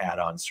like an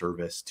add-on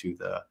service to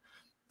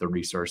the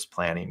resource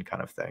planning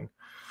kind of thing.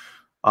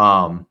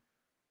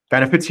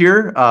 Benefits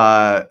here,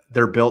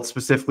 they're built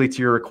specifically to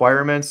your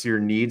requirements, your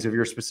needs of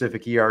your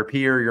specific ERP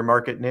or your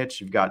market niche.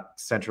 You've got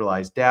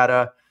centralized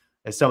data.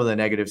 And some of the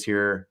negatives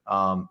here,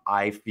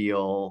 I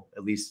feel,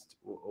 at least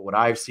what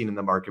I've seen in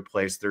the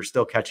marketplace, they're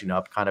still catching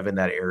up kind of in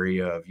that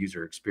area of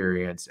user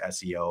experience,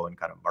 SEO, and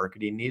kind of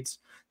marketing needs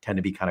tend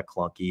to be kind of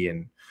clunky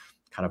and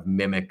kind of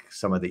mimic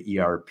some of the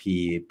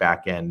ERP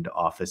back-end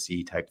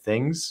office-y type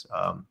things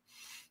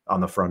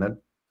on the front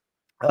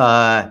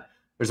end.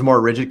 There's a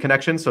more rigid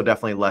connection, so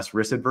definitely less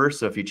risk adverse.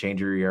 So if you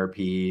change your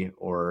ERP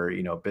or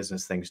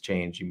business things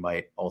change, you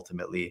might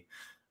ultimately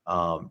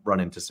run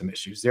into some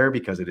issues there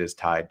because it is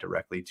tied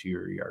directly to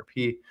your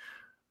ERP.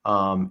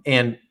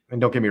 And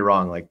don't get me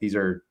wrong, like these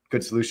are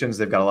good solutions.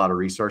 They've got a lot of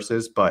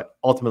resources, but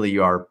ultimately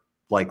you are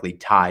likely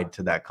tied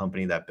to that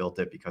company that built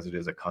it because it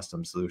is a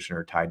custom solution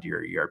or tied to your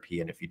ERP.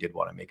 And if you did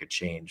want to make a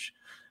change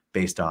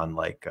based on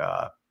like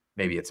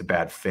maybe it's a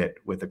bad fit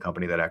with the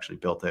company that actually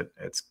built it,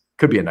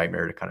 could be a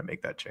nightmare to kind of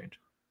make that change.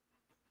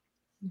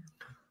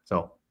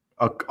 So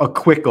a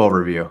quick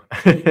overview,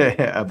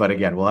 but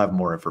again, we'll have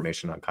more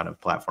information on kind of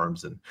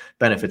platforms and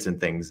benefits and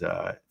things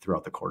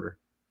throughout the quarter.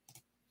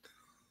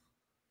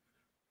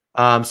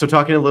 So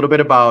talking a little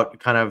bit about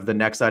kind of the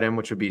next item,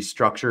 which would be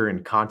structure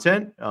and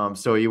content.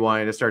 So you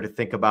wanted to start to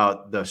think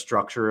about the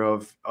structure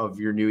of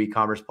your new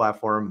e-commerce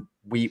platform.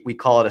 We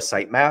call it a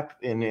sitemap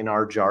in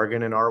our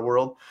jargon, in our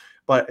world,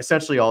 but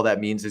essentially all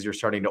that means is you're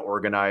starting to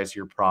organize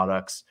your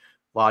products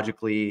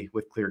logically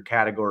with clear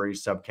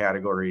categories,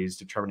 subcategories,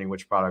 determining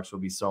which products will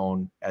be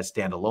sold as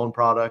standalone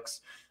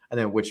products, and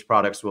then which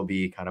products will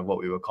be kind of what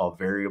we would call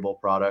variable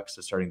products.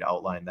 So starting to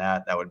outline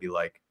that would be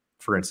like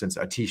for instance,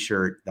 a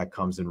t-shirt that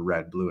comes in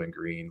red, blue, and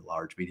green,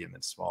 large, medium,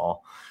 and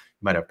small.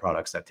 You might have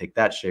products that take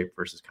that shape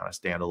versus kind of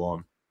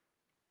standalone.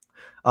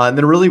 And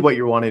then really what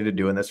you're wanting to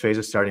do in this phase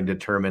is starting to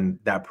determine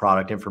that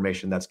product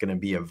information that's going to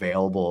be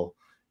available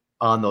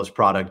on those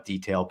product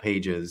detail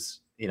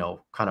pages,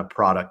 kind of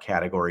product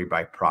category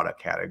by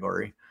product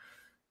category.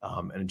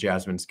 And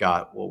Jasmine's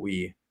got what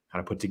we kind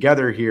of put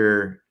together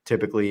here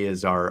typically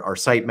is our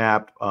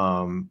sitemap,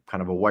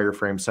 kind of a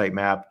wireframe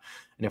sitemap.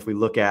 And if we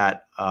look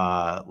at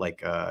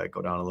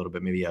go down a little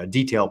bit, maybe a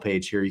detail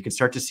page here, you can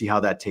start to see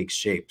how that takes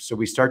shape. So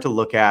we start to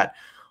look at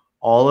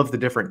all of the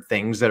different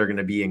things that are going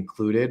to be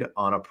included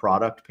on a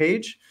product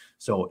page.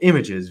 So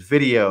images,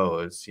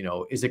 videos,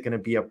 is it going to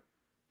be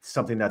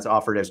something that's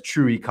offered as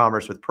true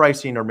e-commerce with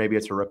pricing, or maybe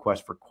it's a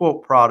request for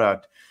quote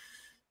product,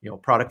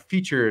 product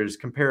features,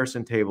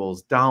 comparison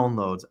tables,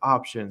 downloads,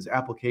 options,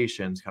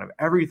 applications, kind of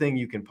everything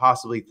you can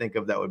possibly think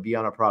of that would be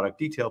on a product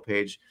detail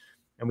page.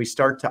 And we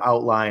start to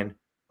outline,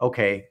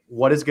 okay,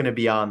 what is going to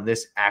be on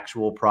this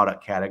actual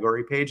product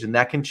category page? And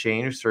that can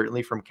change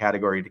certainly from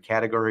category to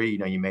category.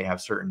 You may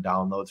have certain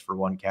downloads for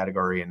one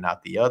category and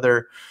not the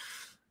other.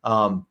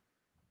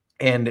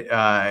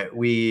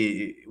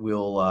 We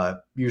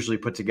will usually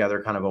put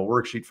together kind of a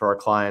worksheet for our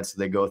clients. So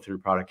they go through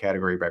product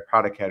category by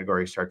product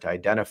category, start to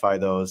identify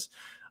those,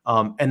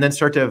 and then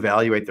start to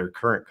evaluate their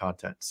current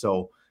content.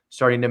 So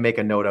starting to make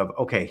a note of,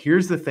 okay,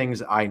 here's the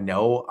things I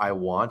know I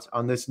want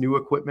on this new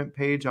equipment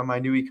page on my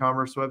new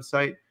e-commerce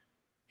website.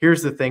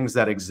 Here's the things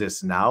that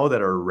exist now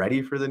that are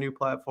ready for the new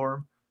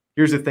platform.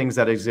 Here's the things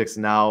that exist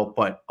now,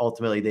 but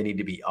ultimately they need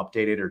to be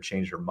updated or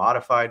changed or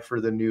modified for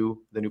the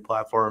new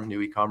platform, new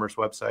e-commerce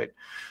website.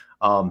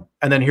 And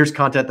then here's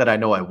content that I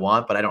know I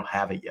want, but I don't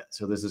have it yet.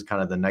 So this is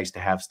kind of the nice to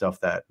have stuff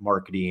that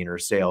marketing or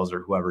sales or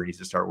whoever needs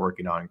to start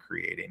working on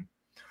creating.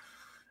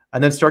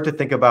 And then start to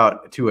think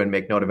about too, and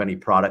make note of any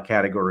product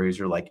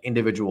categories or like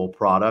individual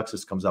products.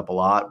 This comes up a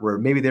lot where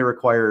maybe they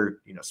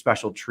require,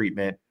 special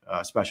treatment,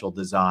 special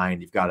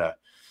design. You've got a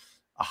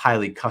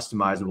highly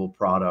customizable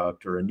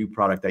product or a new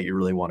product that you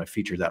really want to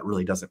feature that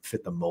really doesn't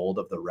fit the mold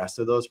of the rest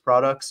of those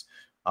products.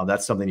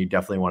 That's something you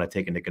definitely want to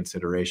take into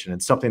consideration,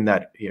 and something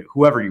that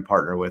whoever you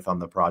partner with on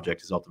the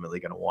project is ultimately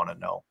going to want to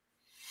know.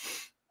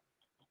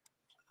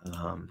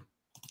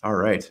 All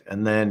right.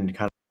 And then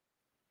kind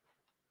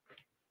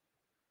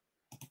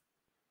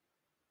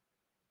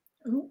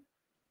Oh,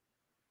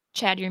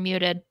 Chad, you're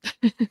muted.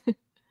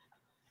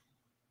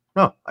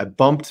 Oh, I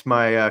bumped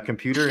my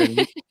computer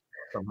and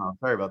somehow.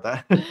 Sorry about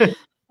that.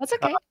 That's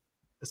okay.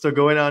 So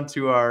going on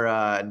to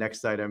our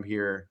next item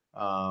here,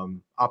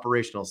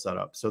 operational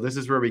setup. So this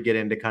is where we get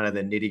into kind of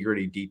the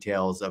nitty-gritty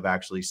details of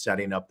actually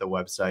setting up the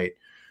website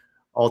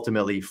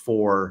ultimately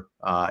for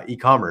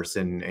e-commerce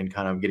and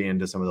kind of getting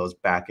into some of those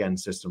back-end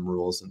system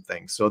rules and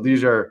things. So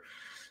these are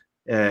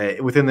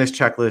within this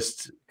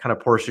checklist kind of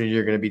portion,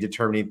 you're going to be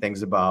determining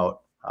things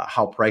about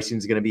how pricing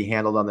is going to be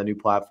handled on the new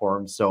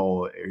platform.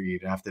 So you're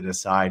going to have to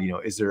decide,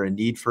 is there a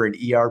need for an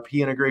ERP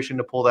integration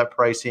to pull that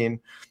pricing?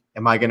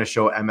 Am I going to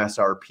show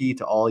MSRP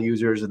to all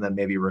users and then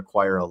maybe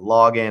require a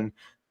login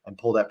and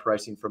pull that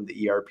pricing from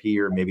the ERP?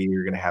 Or maybe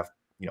you're going to have,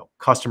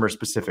 customer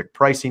specific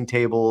pricing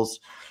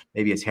tables.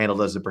 Maybe it's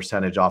handled as a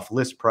percentage off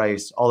list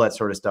price. All that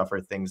sort of stuff are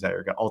things that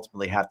are going to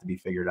ultimately have to be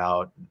figured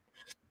out.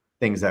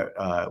 Things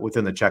that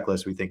within the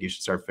checklist, we think you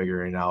should start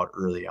figuring out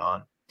early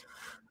on.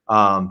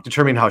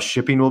 Determine how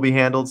shipping will be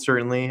handled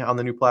certainly on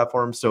the new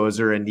platform. So is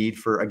there a need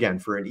for an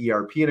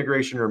ERP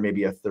integration or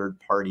maybe a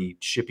third-party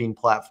shipping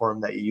platform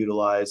that you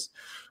utilize?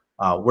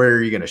 Where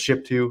are you going to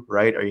ship to,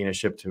 right? Are you going to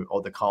ship to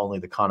only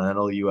the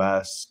continental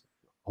US,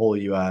 whole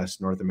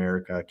US, North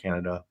America,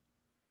 Canada?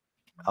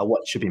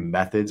 What shipping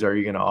methods are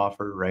you going to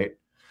offer, right?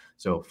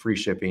 So free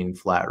shipping,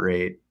 flat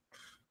rate.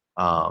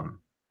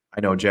 I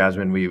know,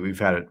 Jasmine, we've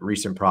had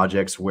recent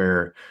projects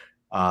where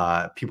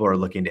people are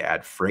looking to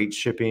add freight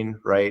shipping,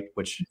 right?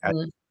 Which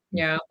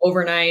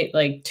overnight,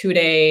 like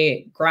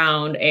 2-day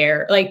ground,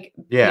 air,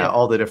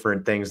 all the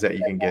different things that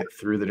you can get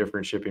through the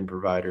different shipping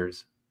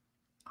providers.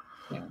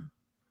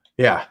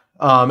 Yeah.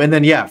 And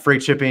then,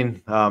 freight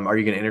shipping. Are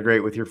you going to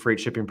integrate with your freight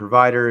shipping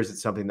providers?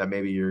 It's something that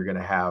maybe you're going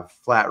to have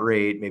flat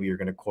rate. Maybe you're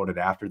going to quote it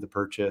after the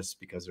purchase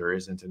because there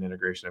isn't an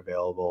integration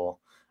available.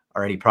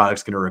 Are any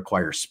products going to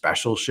require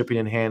special shipping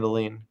and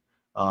handling?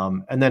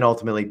 And then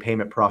ultimately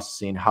payment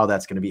processing, how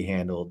that's going to be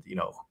handled.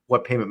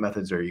 What payment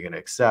methods are you going to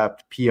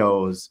accept?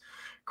 POs,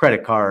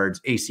 credit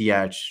cards,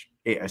 ACH,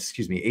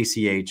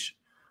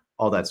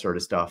 all that sort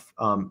of stuff.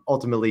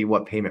 Ultimately,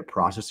 what payment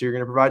processor you're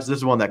going to provide. So this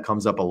is one that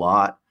comes up a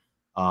lot.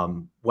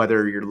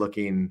 Whether you're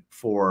looking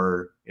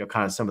for,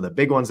 kind of some of the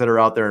big ones that are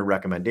out there and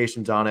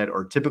recommendations on it,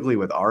 or typically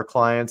with our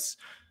clients,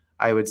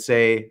 I would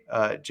say,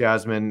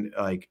 Jasmine,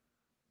 like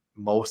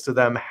most of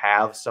them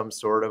have some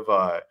sort of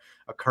a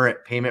current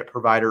payment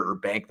provider or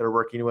bank they're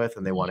working with,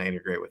 and they want to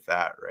integrate with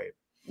that, right?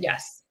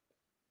 Yes.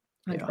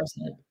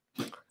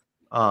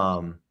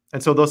 100%.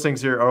 And so those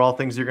things are all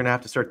things you're going to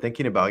have to start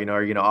thinking about.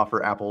 Are you going to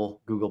offer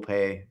Apple, Google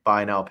Pay,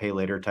 buy now, pay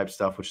later type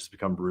stuff, which has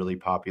become really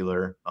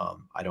popular?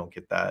 I don't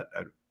get that,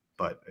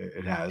 but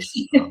it has.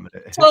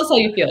 Tell us how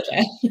you feel,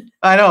 Chad.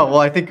 I know.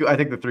 Well, I think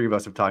the three of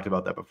us have talked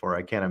about that before.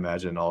 I can't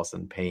imagine all of a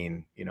sudden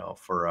paying,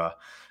 for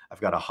I've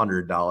got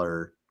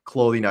 $100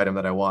 clothing item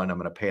that I want. I'm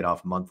going to pay it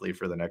off monthly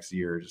for the next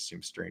year. It just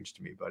seems strange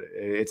to me, but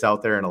it's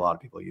out there and a lot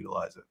of people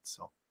utilize it.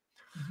 So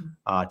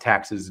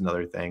taxes is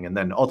another thing. And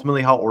then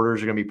ultimately how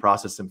orders are going to be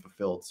processed and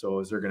fulfilled. So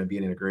is there going to be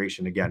an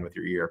integration again with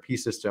your ERP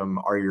system?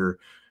 Are your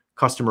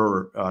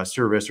customer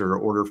service or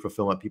order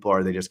fulfillment people,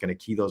 are they just going to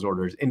key those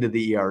orders into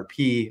the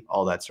ERP,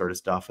 all that sort of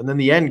stuff? And then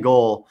the end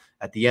goal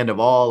at the end of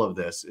all of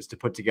this is to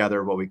put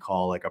together what we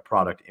call like a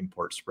product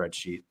import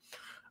spreadsheet.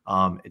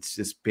 It's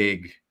this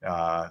big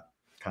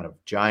kind of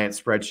giant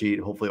spreadsheet,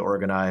 hopefully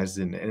organized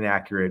and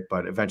accurate,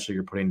 but eventually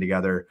you're putting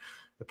together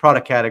the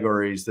product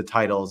categories, the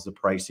titles, the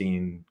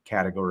pricing,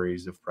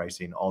 categories of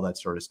pricing, all that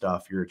sort of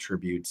stuff, your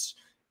attributes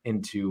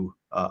into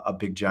a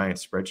big giant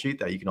spreadsheet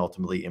that you can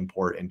ultimately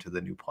import into the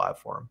new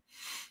platform.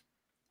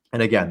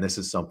 And again, this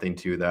is something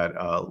too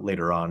that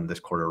later on this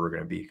quarter, we're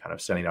going to be kind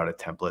of sending out a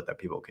template that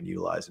people can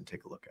utilize and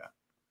take a look at.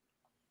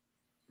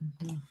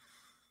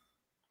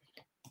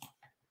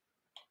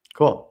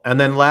 Cool. And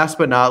then last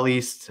but not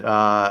least,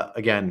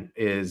 again,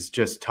 is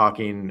just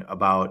talking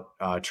about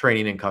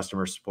training and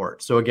customer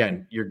support. So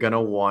again, you're going to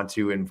want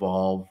to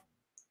involve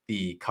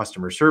the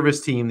customer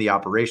service team, the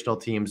operational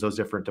teams, those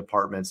different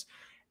departments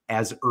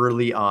as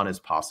early on as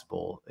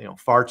possible.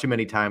 Far too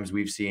many times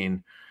we've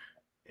seen,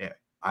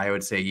 I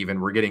would say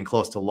even we're getting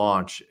close to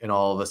launch and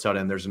all of a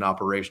sudden there's an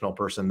operational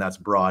person that's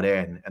brought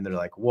in and they're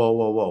like,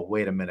 whoa,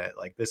 wait a minute.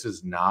 Like, this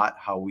is not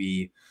how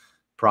we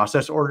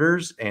process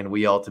orders. And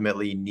we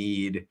ultimately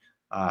need,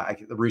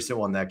 the recent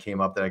one that came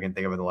up that I can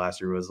think of in the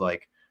last year was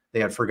like, they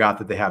had forgot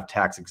that they have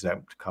tax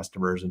exempt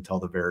customers until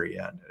the very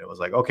end. And it was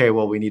like, okay,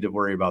 well, we need to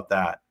worry about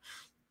that.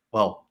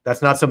 Well,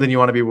 that's not something you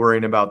want to be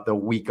worrying about the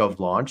week of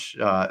launch.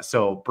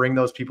 So bring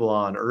those people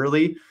on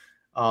early,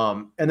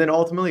 and then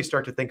ultimately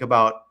start to think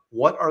about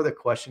what are the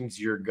questions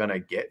you're going to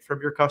get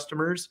from your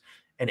customers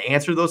and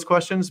answer those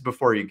questions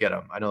before you get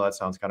them. I know that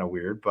sounds kind of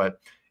weird, but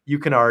you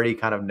can already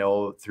kind of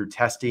know through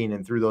testing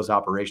and through those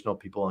operational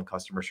people and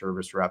customer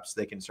service reps,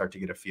 they can start to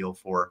get a feel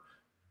for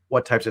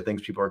what types of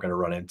things people are going to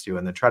run into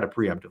and then try to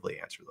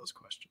preemptively answer those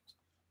questions.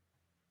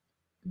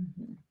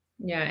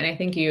 Yeah. And I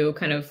think you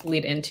kind of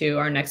lead into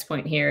our next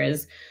point here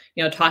is,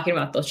 talking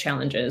about those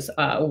challenges.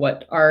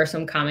 What are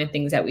some common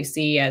things that we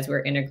see as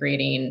we're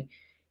integrating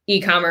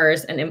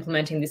e-commerce and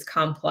implementing these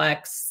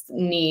complex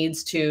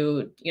needs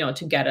to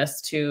get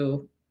us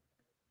to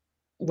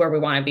where we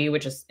want to be,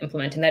 which is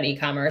implementing that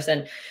e-commerce.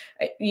 And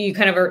you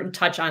kind of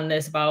touch on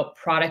this about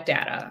product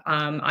data.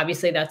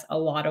 Obviously, that's a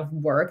lot of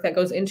work that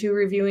goes into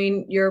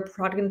reviewing your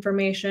product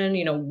information.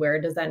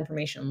 Where does that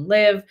information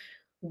live?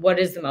 What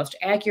is the most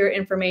accurate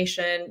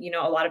information?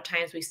 A lot of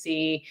times we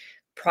see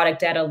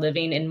product data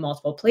living in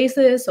multiple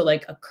places. So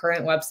like a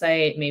current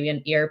website, maybe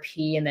an ERP,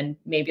 and then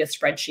maybe a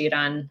spreadsheet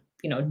on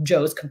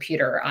Joe's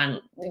computer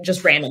on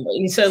just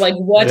randomly. So like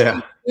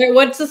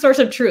what's the source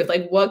of truth?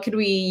 Like what could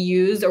we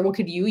use or what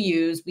could we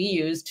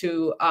use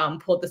to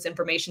pull this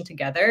information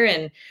together?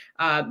 And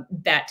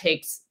that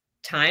takes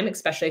time,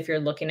 especially if you're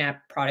looking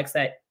at products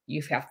that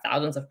you have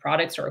thousands of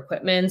products or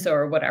equipments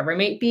or whatever it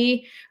may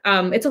be.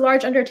 It's a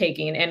large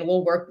undertaking, and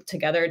we'll work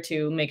together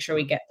to make sure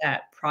we get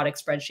that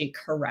product spreadsheet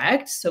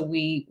correct. So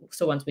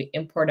once we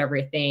import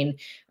everything,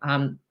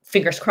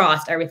 fingers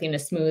crossed, everything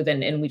is smooth,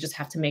 and we just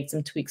have to make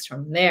some tweaks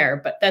from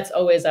there. But that's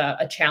always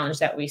a challenge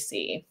that we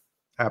see.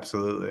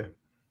 Absolutely.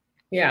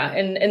 Yeah.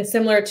 And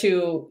similar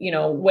to,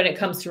 when it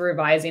comes to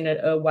revising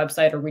a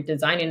website or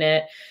redesigning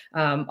it,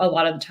 a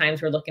lot of the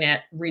times we're looking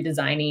at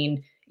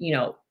redesigning,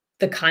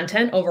 the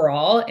content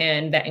overall.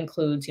 And that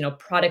includes,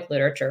 product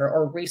literature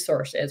or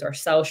resources or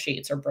sell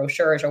sheets or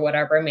brochures or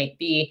whatever it may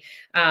be,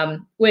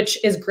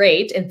 which is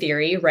great in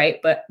theory,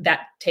 right? But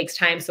that takes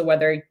time. So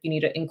whether you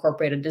need to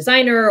incorporate a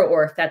designer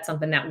or if that's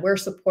something that we're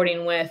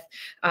supporting with,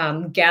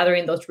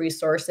 gathering those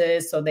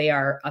resources so they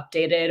are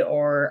updated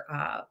or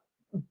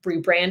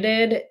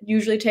rebranded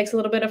usually takes a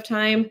little bit of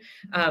time.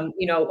 A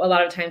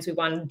lot of times we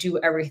want to do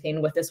everything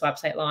with this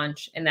website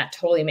launch, and that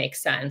totally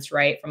makes sense,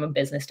 right? From a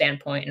business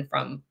standpoint and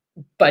from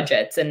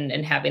budgets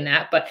and having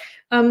that. But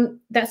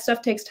that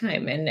stuff takes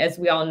time. And as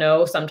we all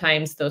know,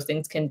 sometimes those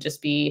things can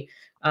just be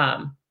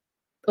a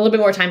little bit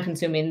more time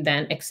consuming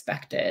than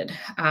expected.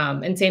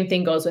 And same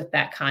thing goes with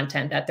that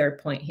content. That third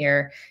point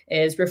here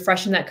is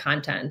refreshing that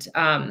content.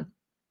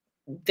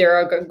 There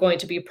are going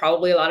to be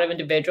probably a lot of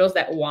individuals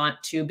that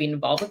want to be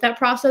involved with that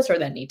process or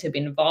that need to be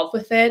involved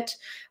with it,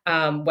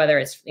 whether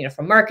it's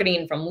from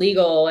marketing, from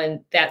legal,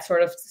 and that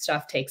sort of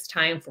stuff takes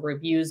time for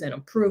reviews and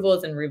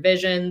approvals and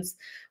revisions.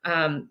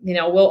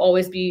 We'll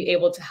always be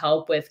able to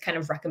help with kind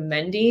of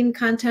recommending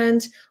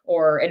content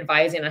or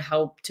advising on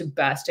how to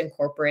best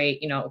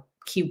incorporate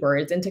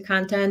keywords into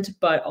content,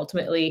 but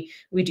ultimately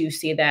we do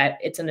see that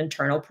it's an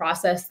internal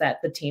process that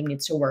the team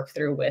needs to work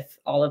through with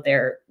all of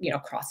their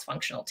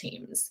cross-functional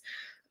teams.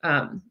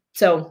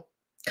 So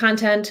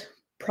content,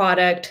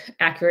 product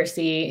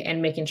accuracy,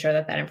 and making sure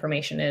that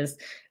information is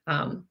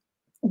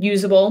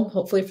usable,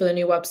 hopefully for the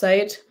new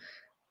website.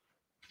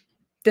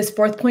 this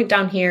fourth point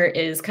down here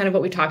is kind of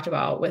what we talked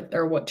about with,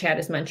 or what Chad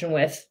has mentioned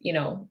with,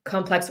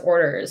 complex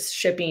orders,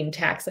 shipping,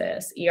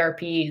 taxes,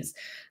 ERPs,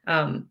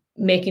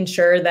 making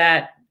sure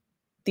that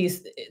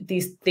these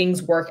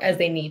things work as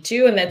they need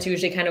to. And that's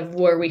usually kind of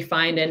where we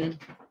find in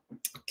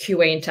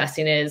QA and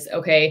testing is,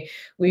 okay,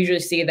 we usually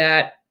see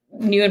that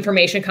new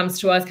information comes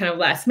to us kind of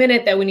last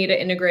minute that we need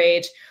to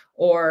integrate,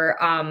 or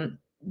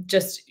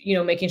just,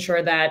 making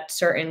sure that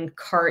certain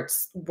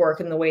carts work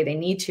in the way they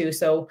need to.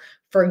 So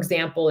for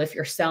example, if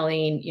you're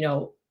selling,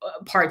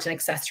 parts and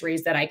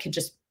accessories that I could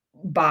just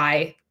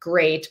buy,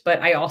 great,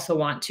 but I also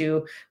want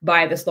to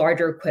buy this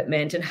larger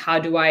equipment, and how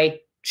do I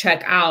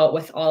check out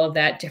with all of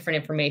that different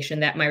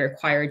information that might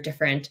require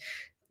different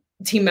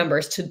team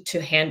members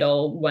to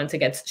handle once it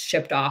gets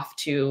shipped off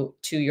to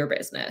your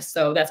business.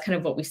 So that's kind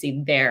of what we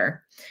see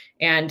there.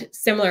 And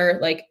similar,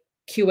 like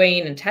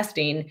QAing and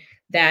testing,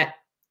 that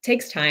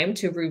takes time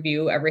to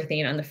review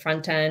everything on the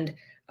front end,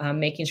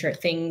 making sure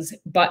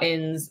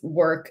buttons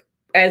work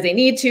as they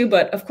need to.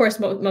 But of course,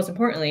 most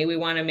importantly, we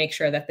want to make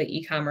sure that the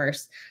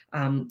e-commerce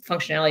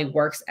functionality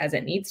works as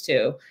it needs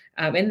to.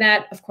 And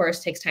that, of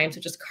course, takes time. So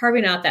just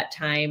carving out that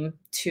time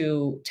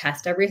to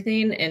test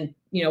everything, and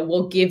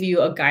we'll give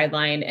you a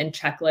guideline and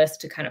checklist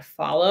to kind of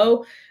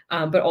follow.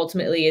 But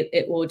ultimately,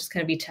 it will just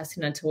kind of be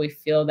testing until we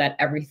feel that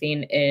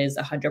everything is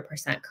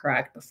 100%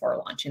 correct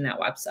before launching that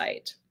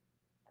website.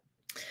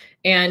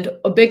 And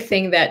a big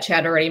thing that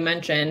Chad already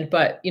mentioned,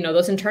 but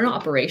those internal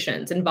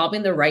operations,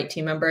 involving the right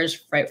team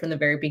members right from the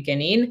very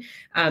beginning.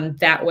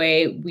 That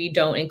way we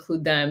don't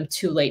include them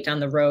too late down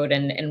the road,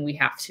 and we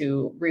have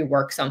to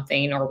rework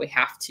something, or we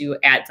have to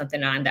add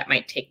something on that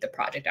might take the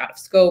project out of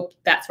scope,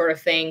 that sort of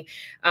thing.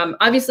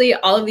 Obviously,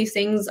 all of these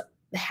things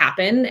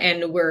happen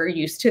and we're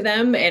used to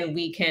them, and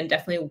we can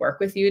definitely work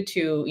with you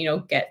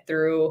to, get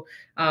through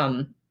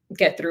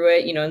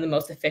it, in the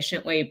most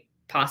efficient way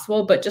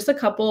possible. But just a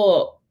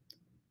couple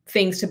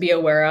things to be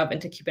aware of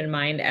and to keep in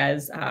mind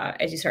as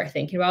you start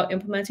thinking about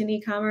implementing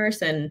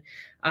e-commerce, and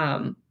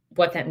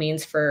what that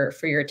means for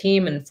your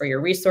team and for your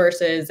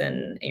resources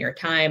and your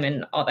time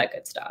and all that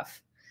good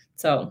stuff.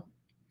 So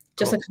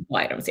just Cool. a couple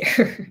items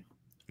here.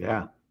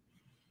 Yeah.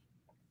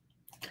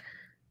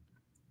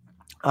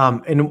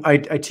 And I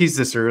teased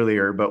this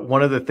earlier, but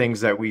one of the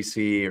things that we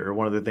see, or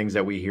one of the things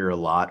that we hear a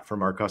lot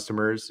from our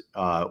customers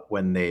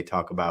when they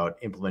talk about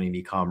implementing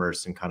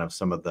e-commerce and kind of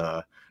some of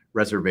the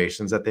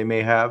reservations that they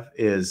may have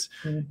is,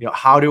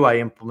 how do I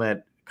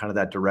implement kind of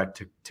that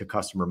direct to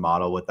customer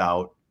model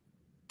without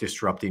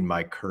disrupting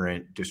my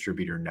current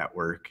distributor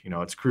network?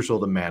 It's crucial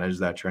to manage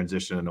that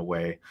transition in a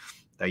way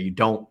that you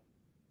don't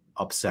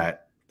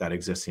upset that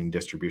existing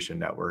distribution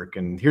network.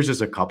 And here's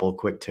just a couple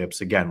quick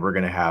tips. Again, we're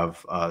going to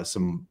have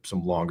some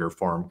longer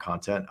form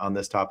content on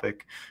this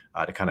topic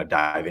to kind of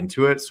dive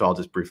into it. So I'll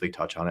just briefly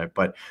touch on it.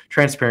 But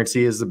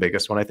transparency is the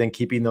biggest one. I think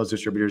keeping those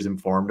distributors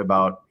informed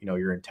about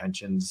your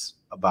intentions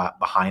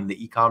behind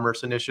the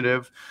e-commerce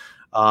initiative.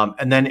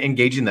 And then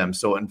engaging them.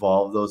 So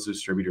involve those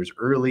distributors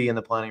early in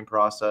the planning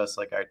process.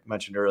 Like I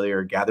mentioned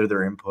earlier, gather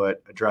their input,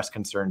 address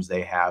concerns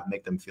they have,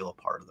 make them feel a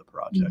part of the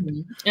project.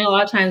 Mm-hmm. And a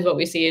lot of times what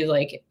we see is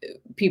like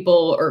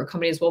people or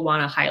companies will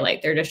want to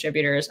highlight their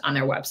distributors on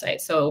their website.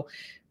 So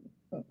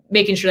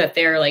making sure that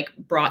they're like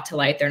brought to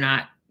light, they're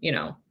not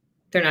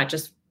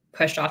just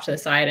pushed off to the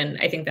side. And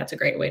I think that's a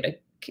great way to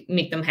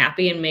make them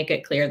happy and make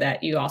it clear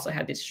that you also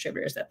have these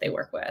distributors that they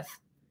work with.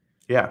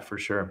 Yeah, for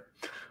sure.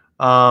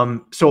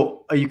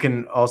 So you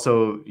can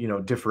also,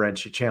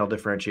 differentiate channel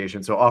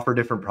differentiation. So offer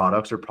different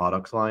products or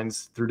product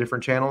lines through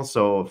different channels.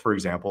 So for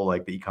example,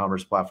 like the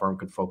e-commerce platform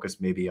could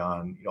focus maybe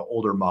on,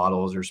 older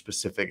models or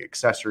specific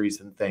accessories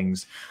and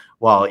things,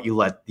 while you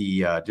let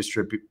the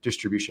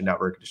distribution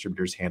network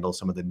distributors handle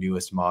some of the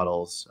newest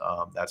models,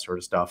 that sort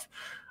of stuff.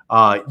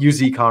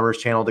 Use e-commerce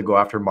channel to go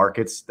after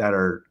markets that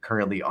are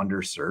currently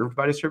underserved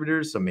by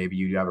distributors. So maybe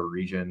you have a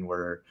region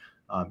where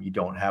you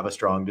don't have a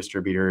strong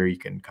distributor, you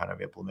can kind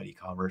of implement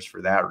e-commerce for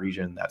that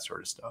region, that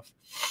sort of stuff,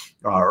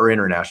 or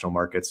international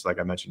markets, like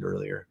I mentioned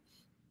earlier.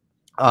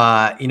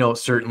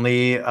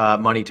 Certainly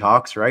money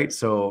talks, right?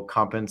 So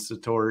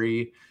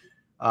compensatory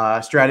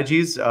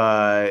strategies,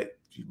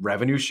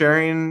 revenue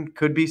sharing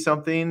could be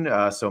something.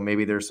 So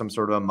maybe there's some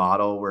sort of a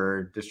model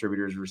where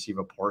distributors receive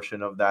a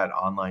portion of that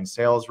online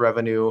sales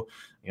revenue,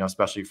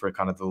 especially for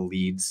kind of the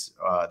leads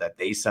that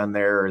they send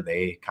there, or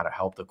they kind of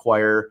helped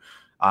acquire.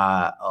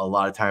 A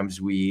lot of times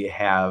we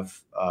have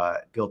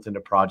built into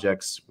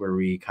projects where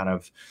we kind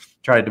of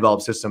try to develop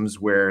systems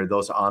where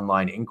those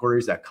online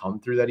inquiries that come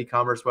through that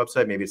e-commerce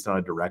website, maybe it's not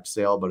a direct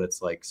sale, but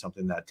it's like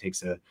something that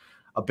takes a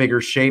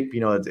bigger shape.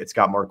 It's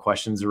got more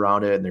questions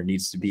around it, and there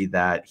needs to be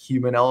that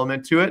human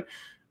element to it.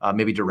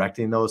 Maybe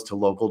directing those to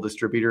local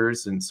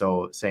distributors. And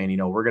so saying,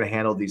 we're going to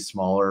handle these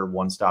smaller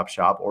one-stop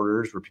shop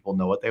orders where people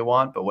know what they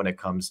want. But when it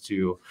comes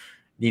to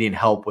needing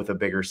help with a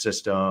bigger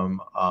system,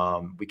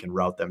 we can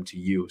route them to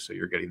you. So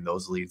you're getting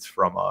those leads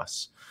from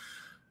us.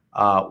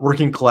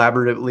 Working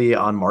collaboratively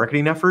on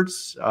marketing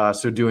efforts.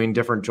 So doing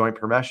different joint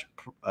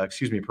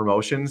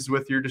promotions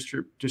with your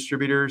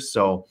distributors.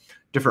 So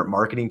different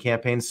marketing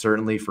campaigns,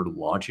 certainly for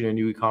launching a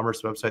new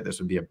e-commerce website. This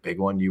would be a big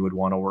one you would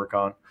want to work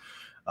on.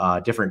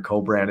 Different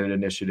co-branded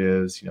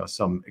initiatives,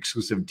 some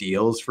exclusive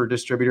deals for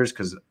distributors,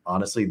 because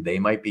honestly, they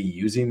might be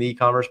using the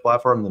e-commerce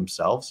platform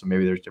themselves. So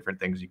maybe there's different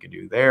things you can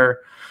do there.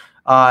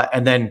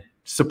 And then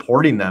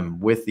supporting them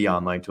with the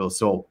online tools.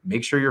 So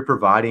make sure you're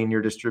providing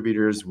your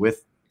distributors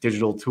with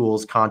digital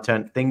tools,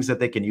 content, things that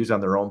they can use on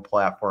their own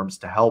platforms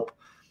to help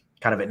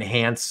kind of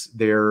enhance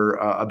their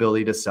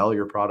ability to sell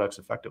your products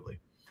effectively.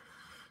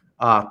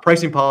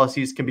 Pricing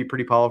policies can be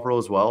pretty powerful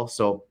as well.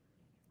 So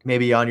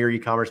maybe on your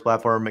e-commerce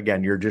platform,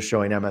 again, you're just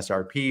showing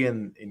MSRP,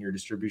 and your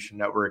distribution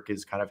network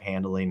is kind of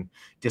handling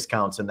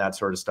discounts and that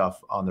sort of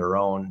stuff on their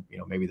own.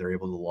 Maybe they're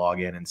able to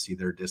log in and see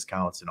their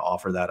discounts and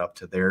offer that up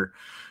to their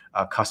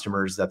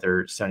customers that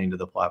they're sending to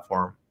the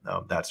platform,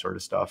 that sort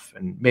of stuff.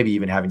 And maybe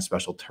even having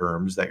special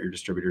terms that your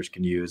distributors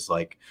can use,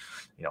 like,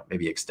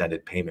 maybe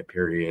extended payment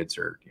periods,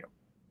 or,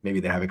 maybe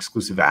they have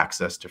exclusive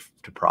access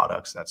to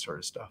products, that sort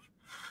of stuff.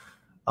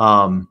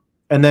 And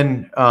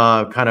then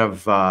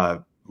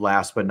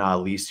last but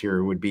not least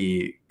here would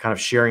be kind of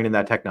sharing in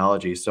that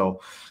technology. So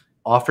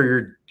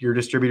offer your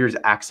distributors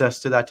access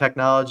to that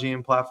technology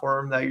and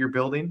platform that you're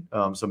building.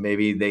 So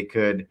maybe they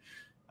could,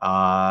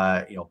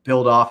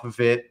 build off of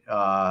it,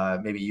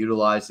 maybe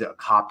utilize a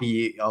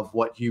copy of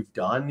what you've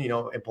done,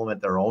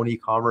 implement their own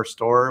e-commerce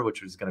store,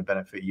 which is going to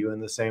benefit you in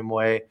the same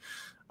way.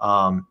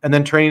 And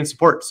then training and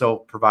support. So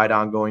provide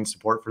ongoing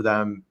support for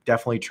them.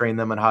 Definitely train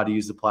them on how to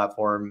use the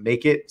platform.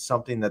 Make it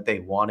something that they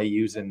want to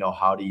use and know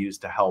how to use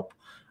to help,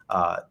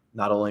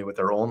 not only with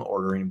their own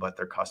ordering, but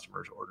their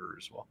customers' order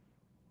as well.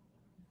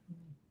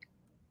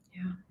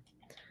 Yeah.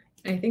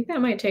 I think that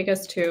might take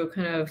us to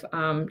kind of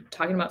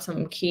talking about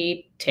some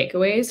key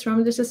takeaways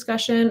from this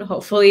discussion.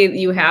 Hopefully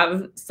you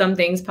have some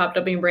things popped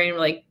up in your brain,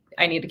 like,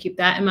 I need to keep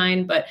that in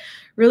mind, but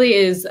really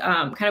is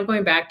kind of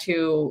going back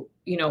to,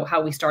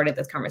 how we started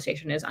this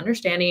conversation, is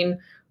understanding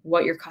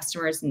what your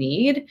customers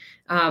need.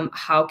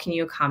 How can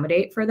you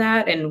accommodate for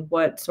that? And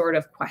what sort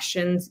of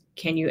questions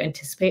can you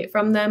anticipate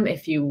from them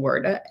if you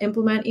were to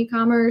implement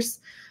e-commerce?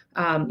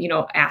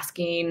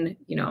 Asking,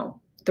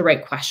 the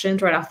right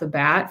questions right off the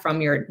bat from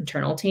your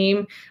internal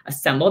team,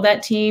 assemble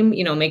that team,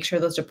 make sure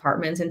those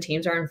departments and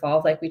teams are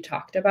involved, like we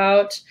talked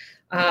about.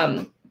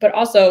 But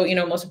also,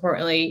 most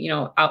importantly,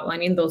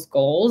 outlining those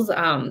goals.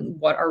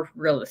 What are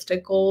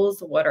realistic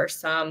goals? What are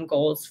some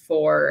goals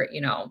for,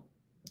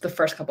 the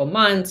first couple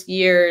months,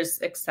 years,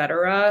 et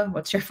cetera?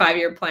 What's your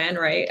 5-year plan,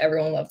 right?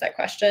 Everyone loves that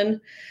question.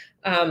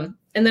 And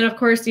then, of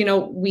course,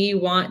 we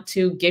want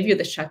to give you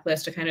the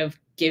checklist to kind of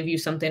give you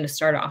something to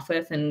start off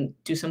with and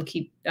do some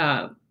key,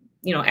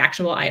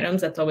 actionable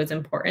items. That's always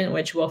important,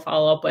 which we'll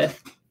follow up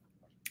with,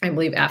 I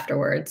believe,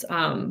 afterwards.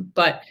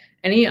 But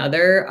any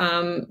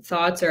other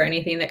thoughts or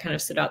anything that kind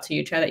of stood out to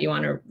you, Chad, that you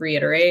want to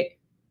reiterate?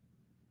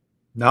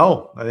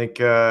 No, I think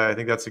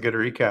that's a good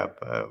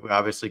recap. We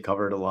obviously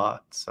covered a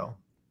lot. So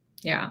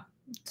yeah.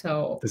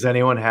 So does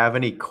anyone have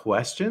any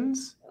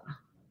questions?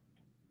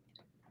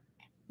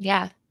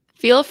 Yeah.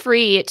 Feel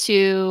free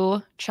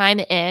to chime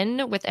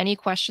in with any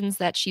questions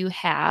that you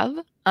have.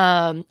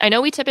 I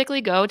know we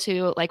typically go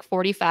to like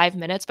 45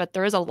 minutes, but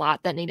there is a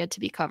lot that needed to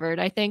be covered,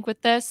 I think,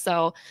 with this.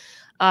 So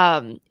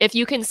if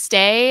you can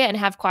stay and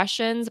have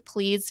questions,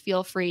 please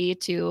feel free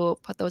to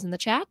put those in the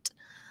chat.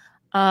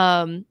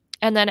 And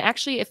then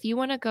actually, if you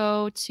want to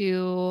go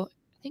to,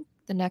 I think,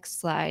 the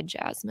next slide,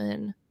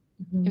 Jasmine,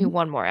 maybe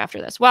one more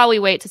after this, while we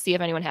wait to see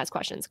if anyone has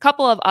questions. A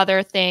couple of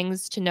other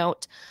things to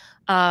note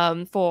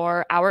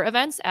for our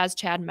events. As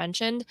Chad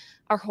mentioned,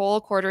 our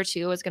whole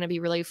Q2 is going to be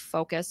really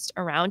focused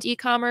around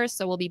e-commerce.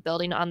 So we'll be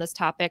building on this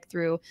topic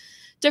through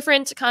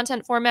different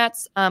content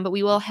formats, but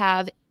we will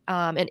have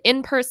an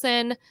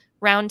in-person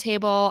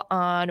roundtable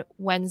on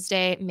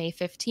Wednesday, May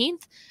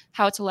 15th,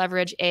 how to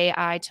leverage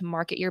AI to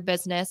market your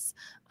business.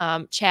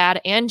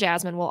 Chad and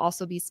Jasmine will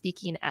also be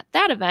speaking at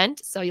that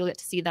event, so you'll get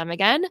to see them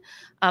again.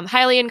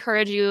 Highly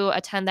encourage you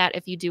attend that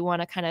if you do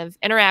want to kind of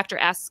interact or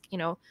ask,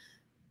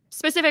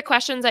 specific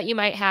questions that you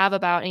might have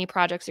about any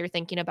projects you're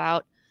thinking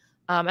about.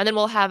 And then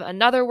we'll have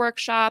another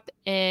workshop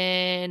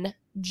in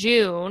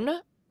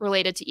June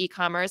related to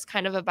e-commerce,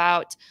 kind of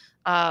about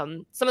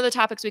some of the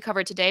topics we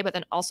covered today, but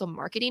then also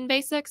marketing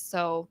basics.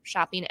 So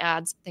shopping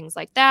ads, things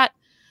like that.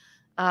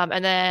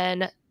 And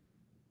then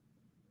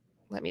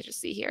let me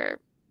just see here.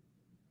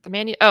 The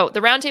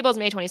roundtable is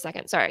May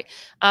 22nd. Sorry.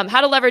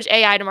 How to leverage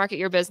AI to market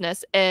your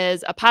business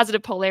is a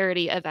positive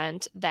polarity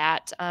event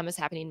that is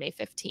happening May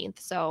 15th.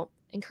 So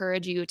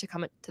encourage you to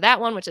come to that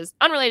one, which is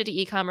unrelated to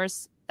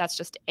e-commerce. That's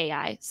just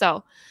AI.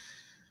 So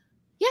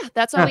yeah,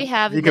 that's all we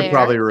have. You could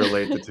probably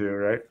relate the two,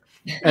 right?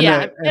 And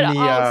it all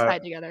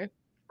tied together.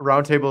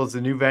 Roundtable is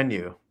a new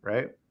venue,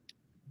 right?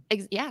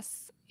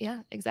 Yes.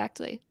 Yeah,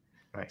 exactly.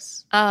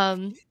 Nice.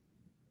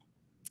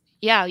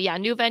 Yeah,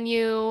 new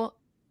venue,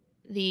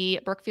 the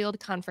Brookfield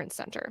Conference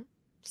Center.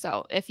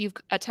 So if you've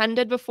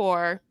attended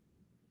before,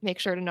 make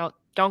sure to note,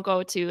 don't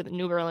go to the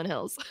New Berlin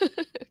Hills.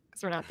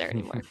 We're not there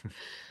anymore.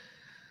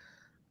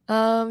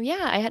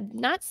 Yeah, I had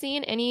not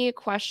seen any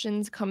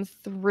questions come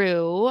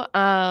through.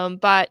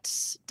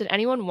 But did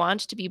anyone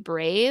want to be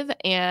brave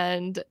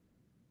and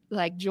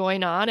like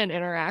join on and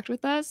interact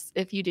with us?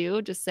 If you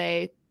do, just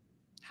say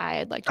hi,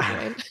 I'd like to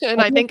join.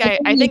 And I think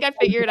I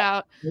figured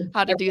out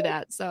how to do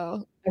that.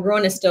 So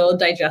everyone is still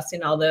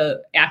digesting all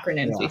the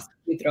acronyms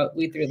we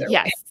threw their way.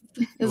 yes,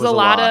 there's a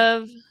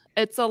lot.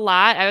 It's a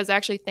lot. I was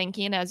actually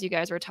thinking as you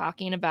guys were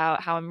talking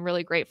about how I'm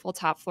really grateful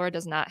Top Floor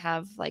does not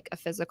have like a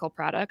physical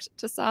product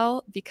to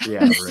sell, because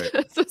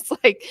it's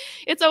like,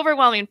 it's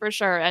overwhelming for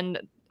sure. And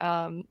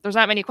there's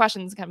not many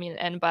questions coming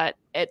in, but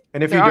and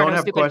if there you are don't no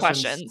have stupid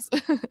questions,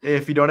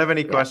 if you don't have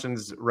any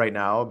questions right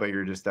now, but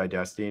you're just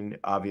digesting,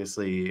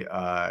 obviously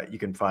you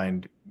can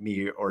find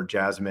me or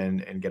Jasmine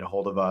and get a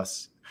hold of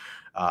us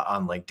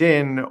on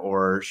LinkedIn,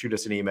 or shoot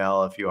us an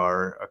email if you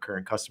are a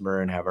current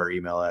customer and have our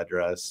email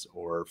address,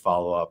 or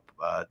follow up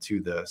to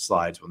the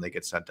slides when they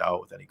get sent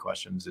out with any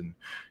questions, and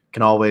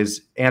can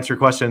always answer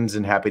questions,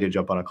 and happy to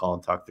jump on a call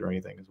and talk through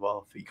anything as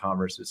well if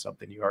e-commerce is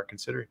something you are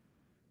considering.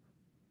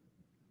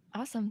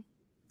 Awesome.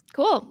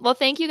 Cool. Well,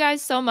 thank you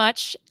guys so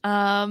much.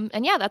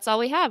 And yeah, that's all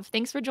we have.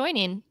 Thanks for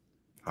joining.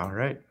 All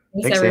right.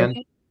 Thanks, Dan.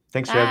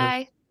 Thanks, Bye.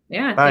 Jasmine.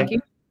 Yeah. Bye. Thank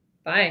you.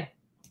 Bye.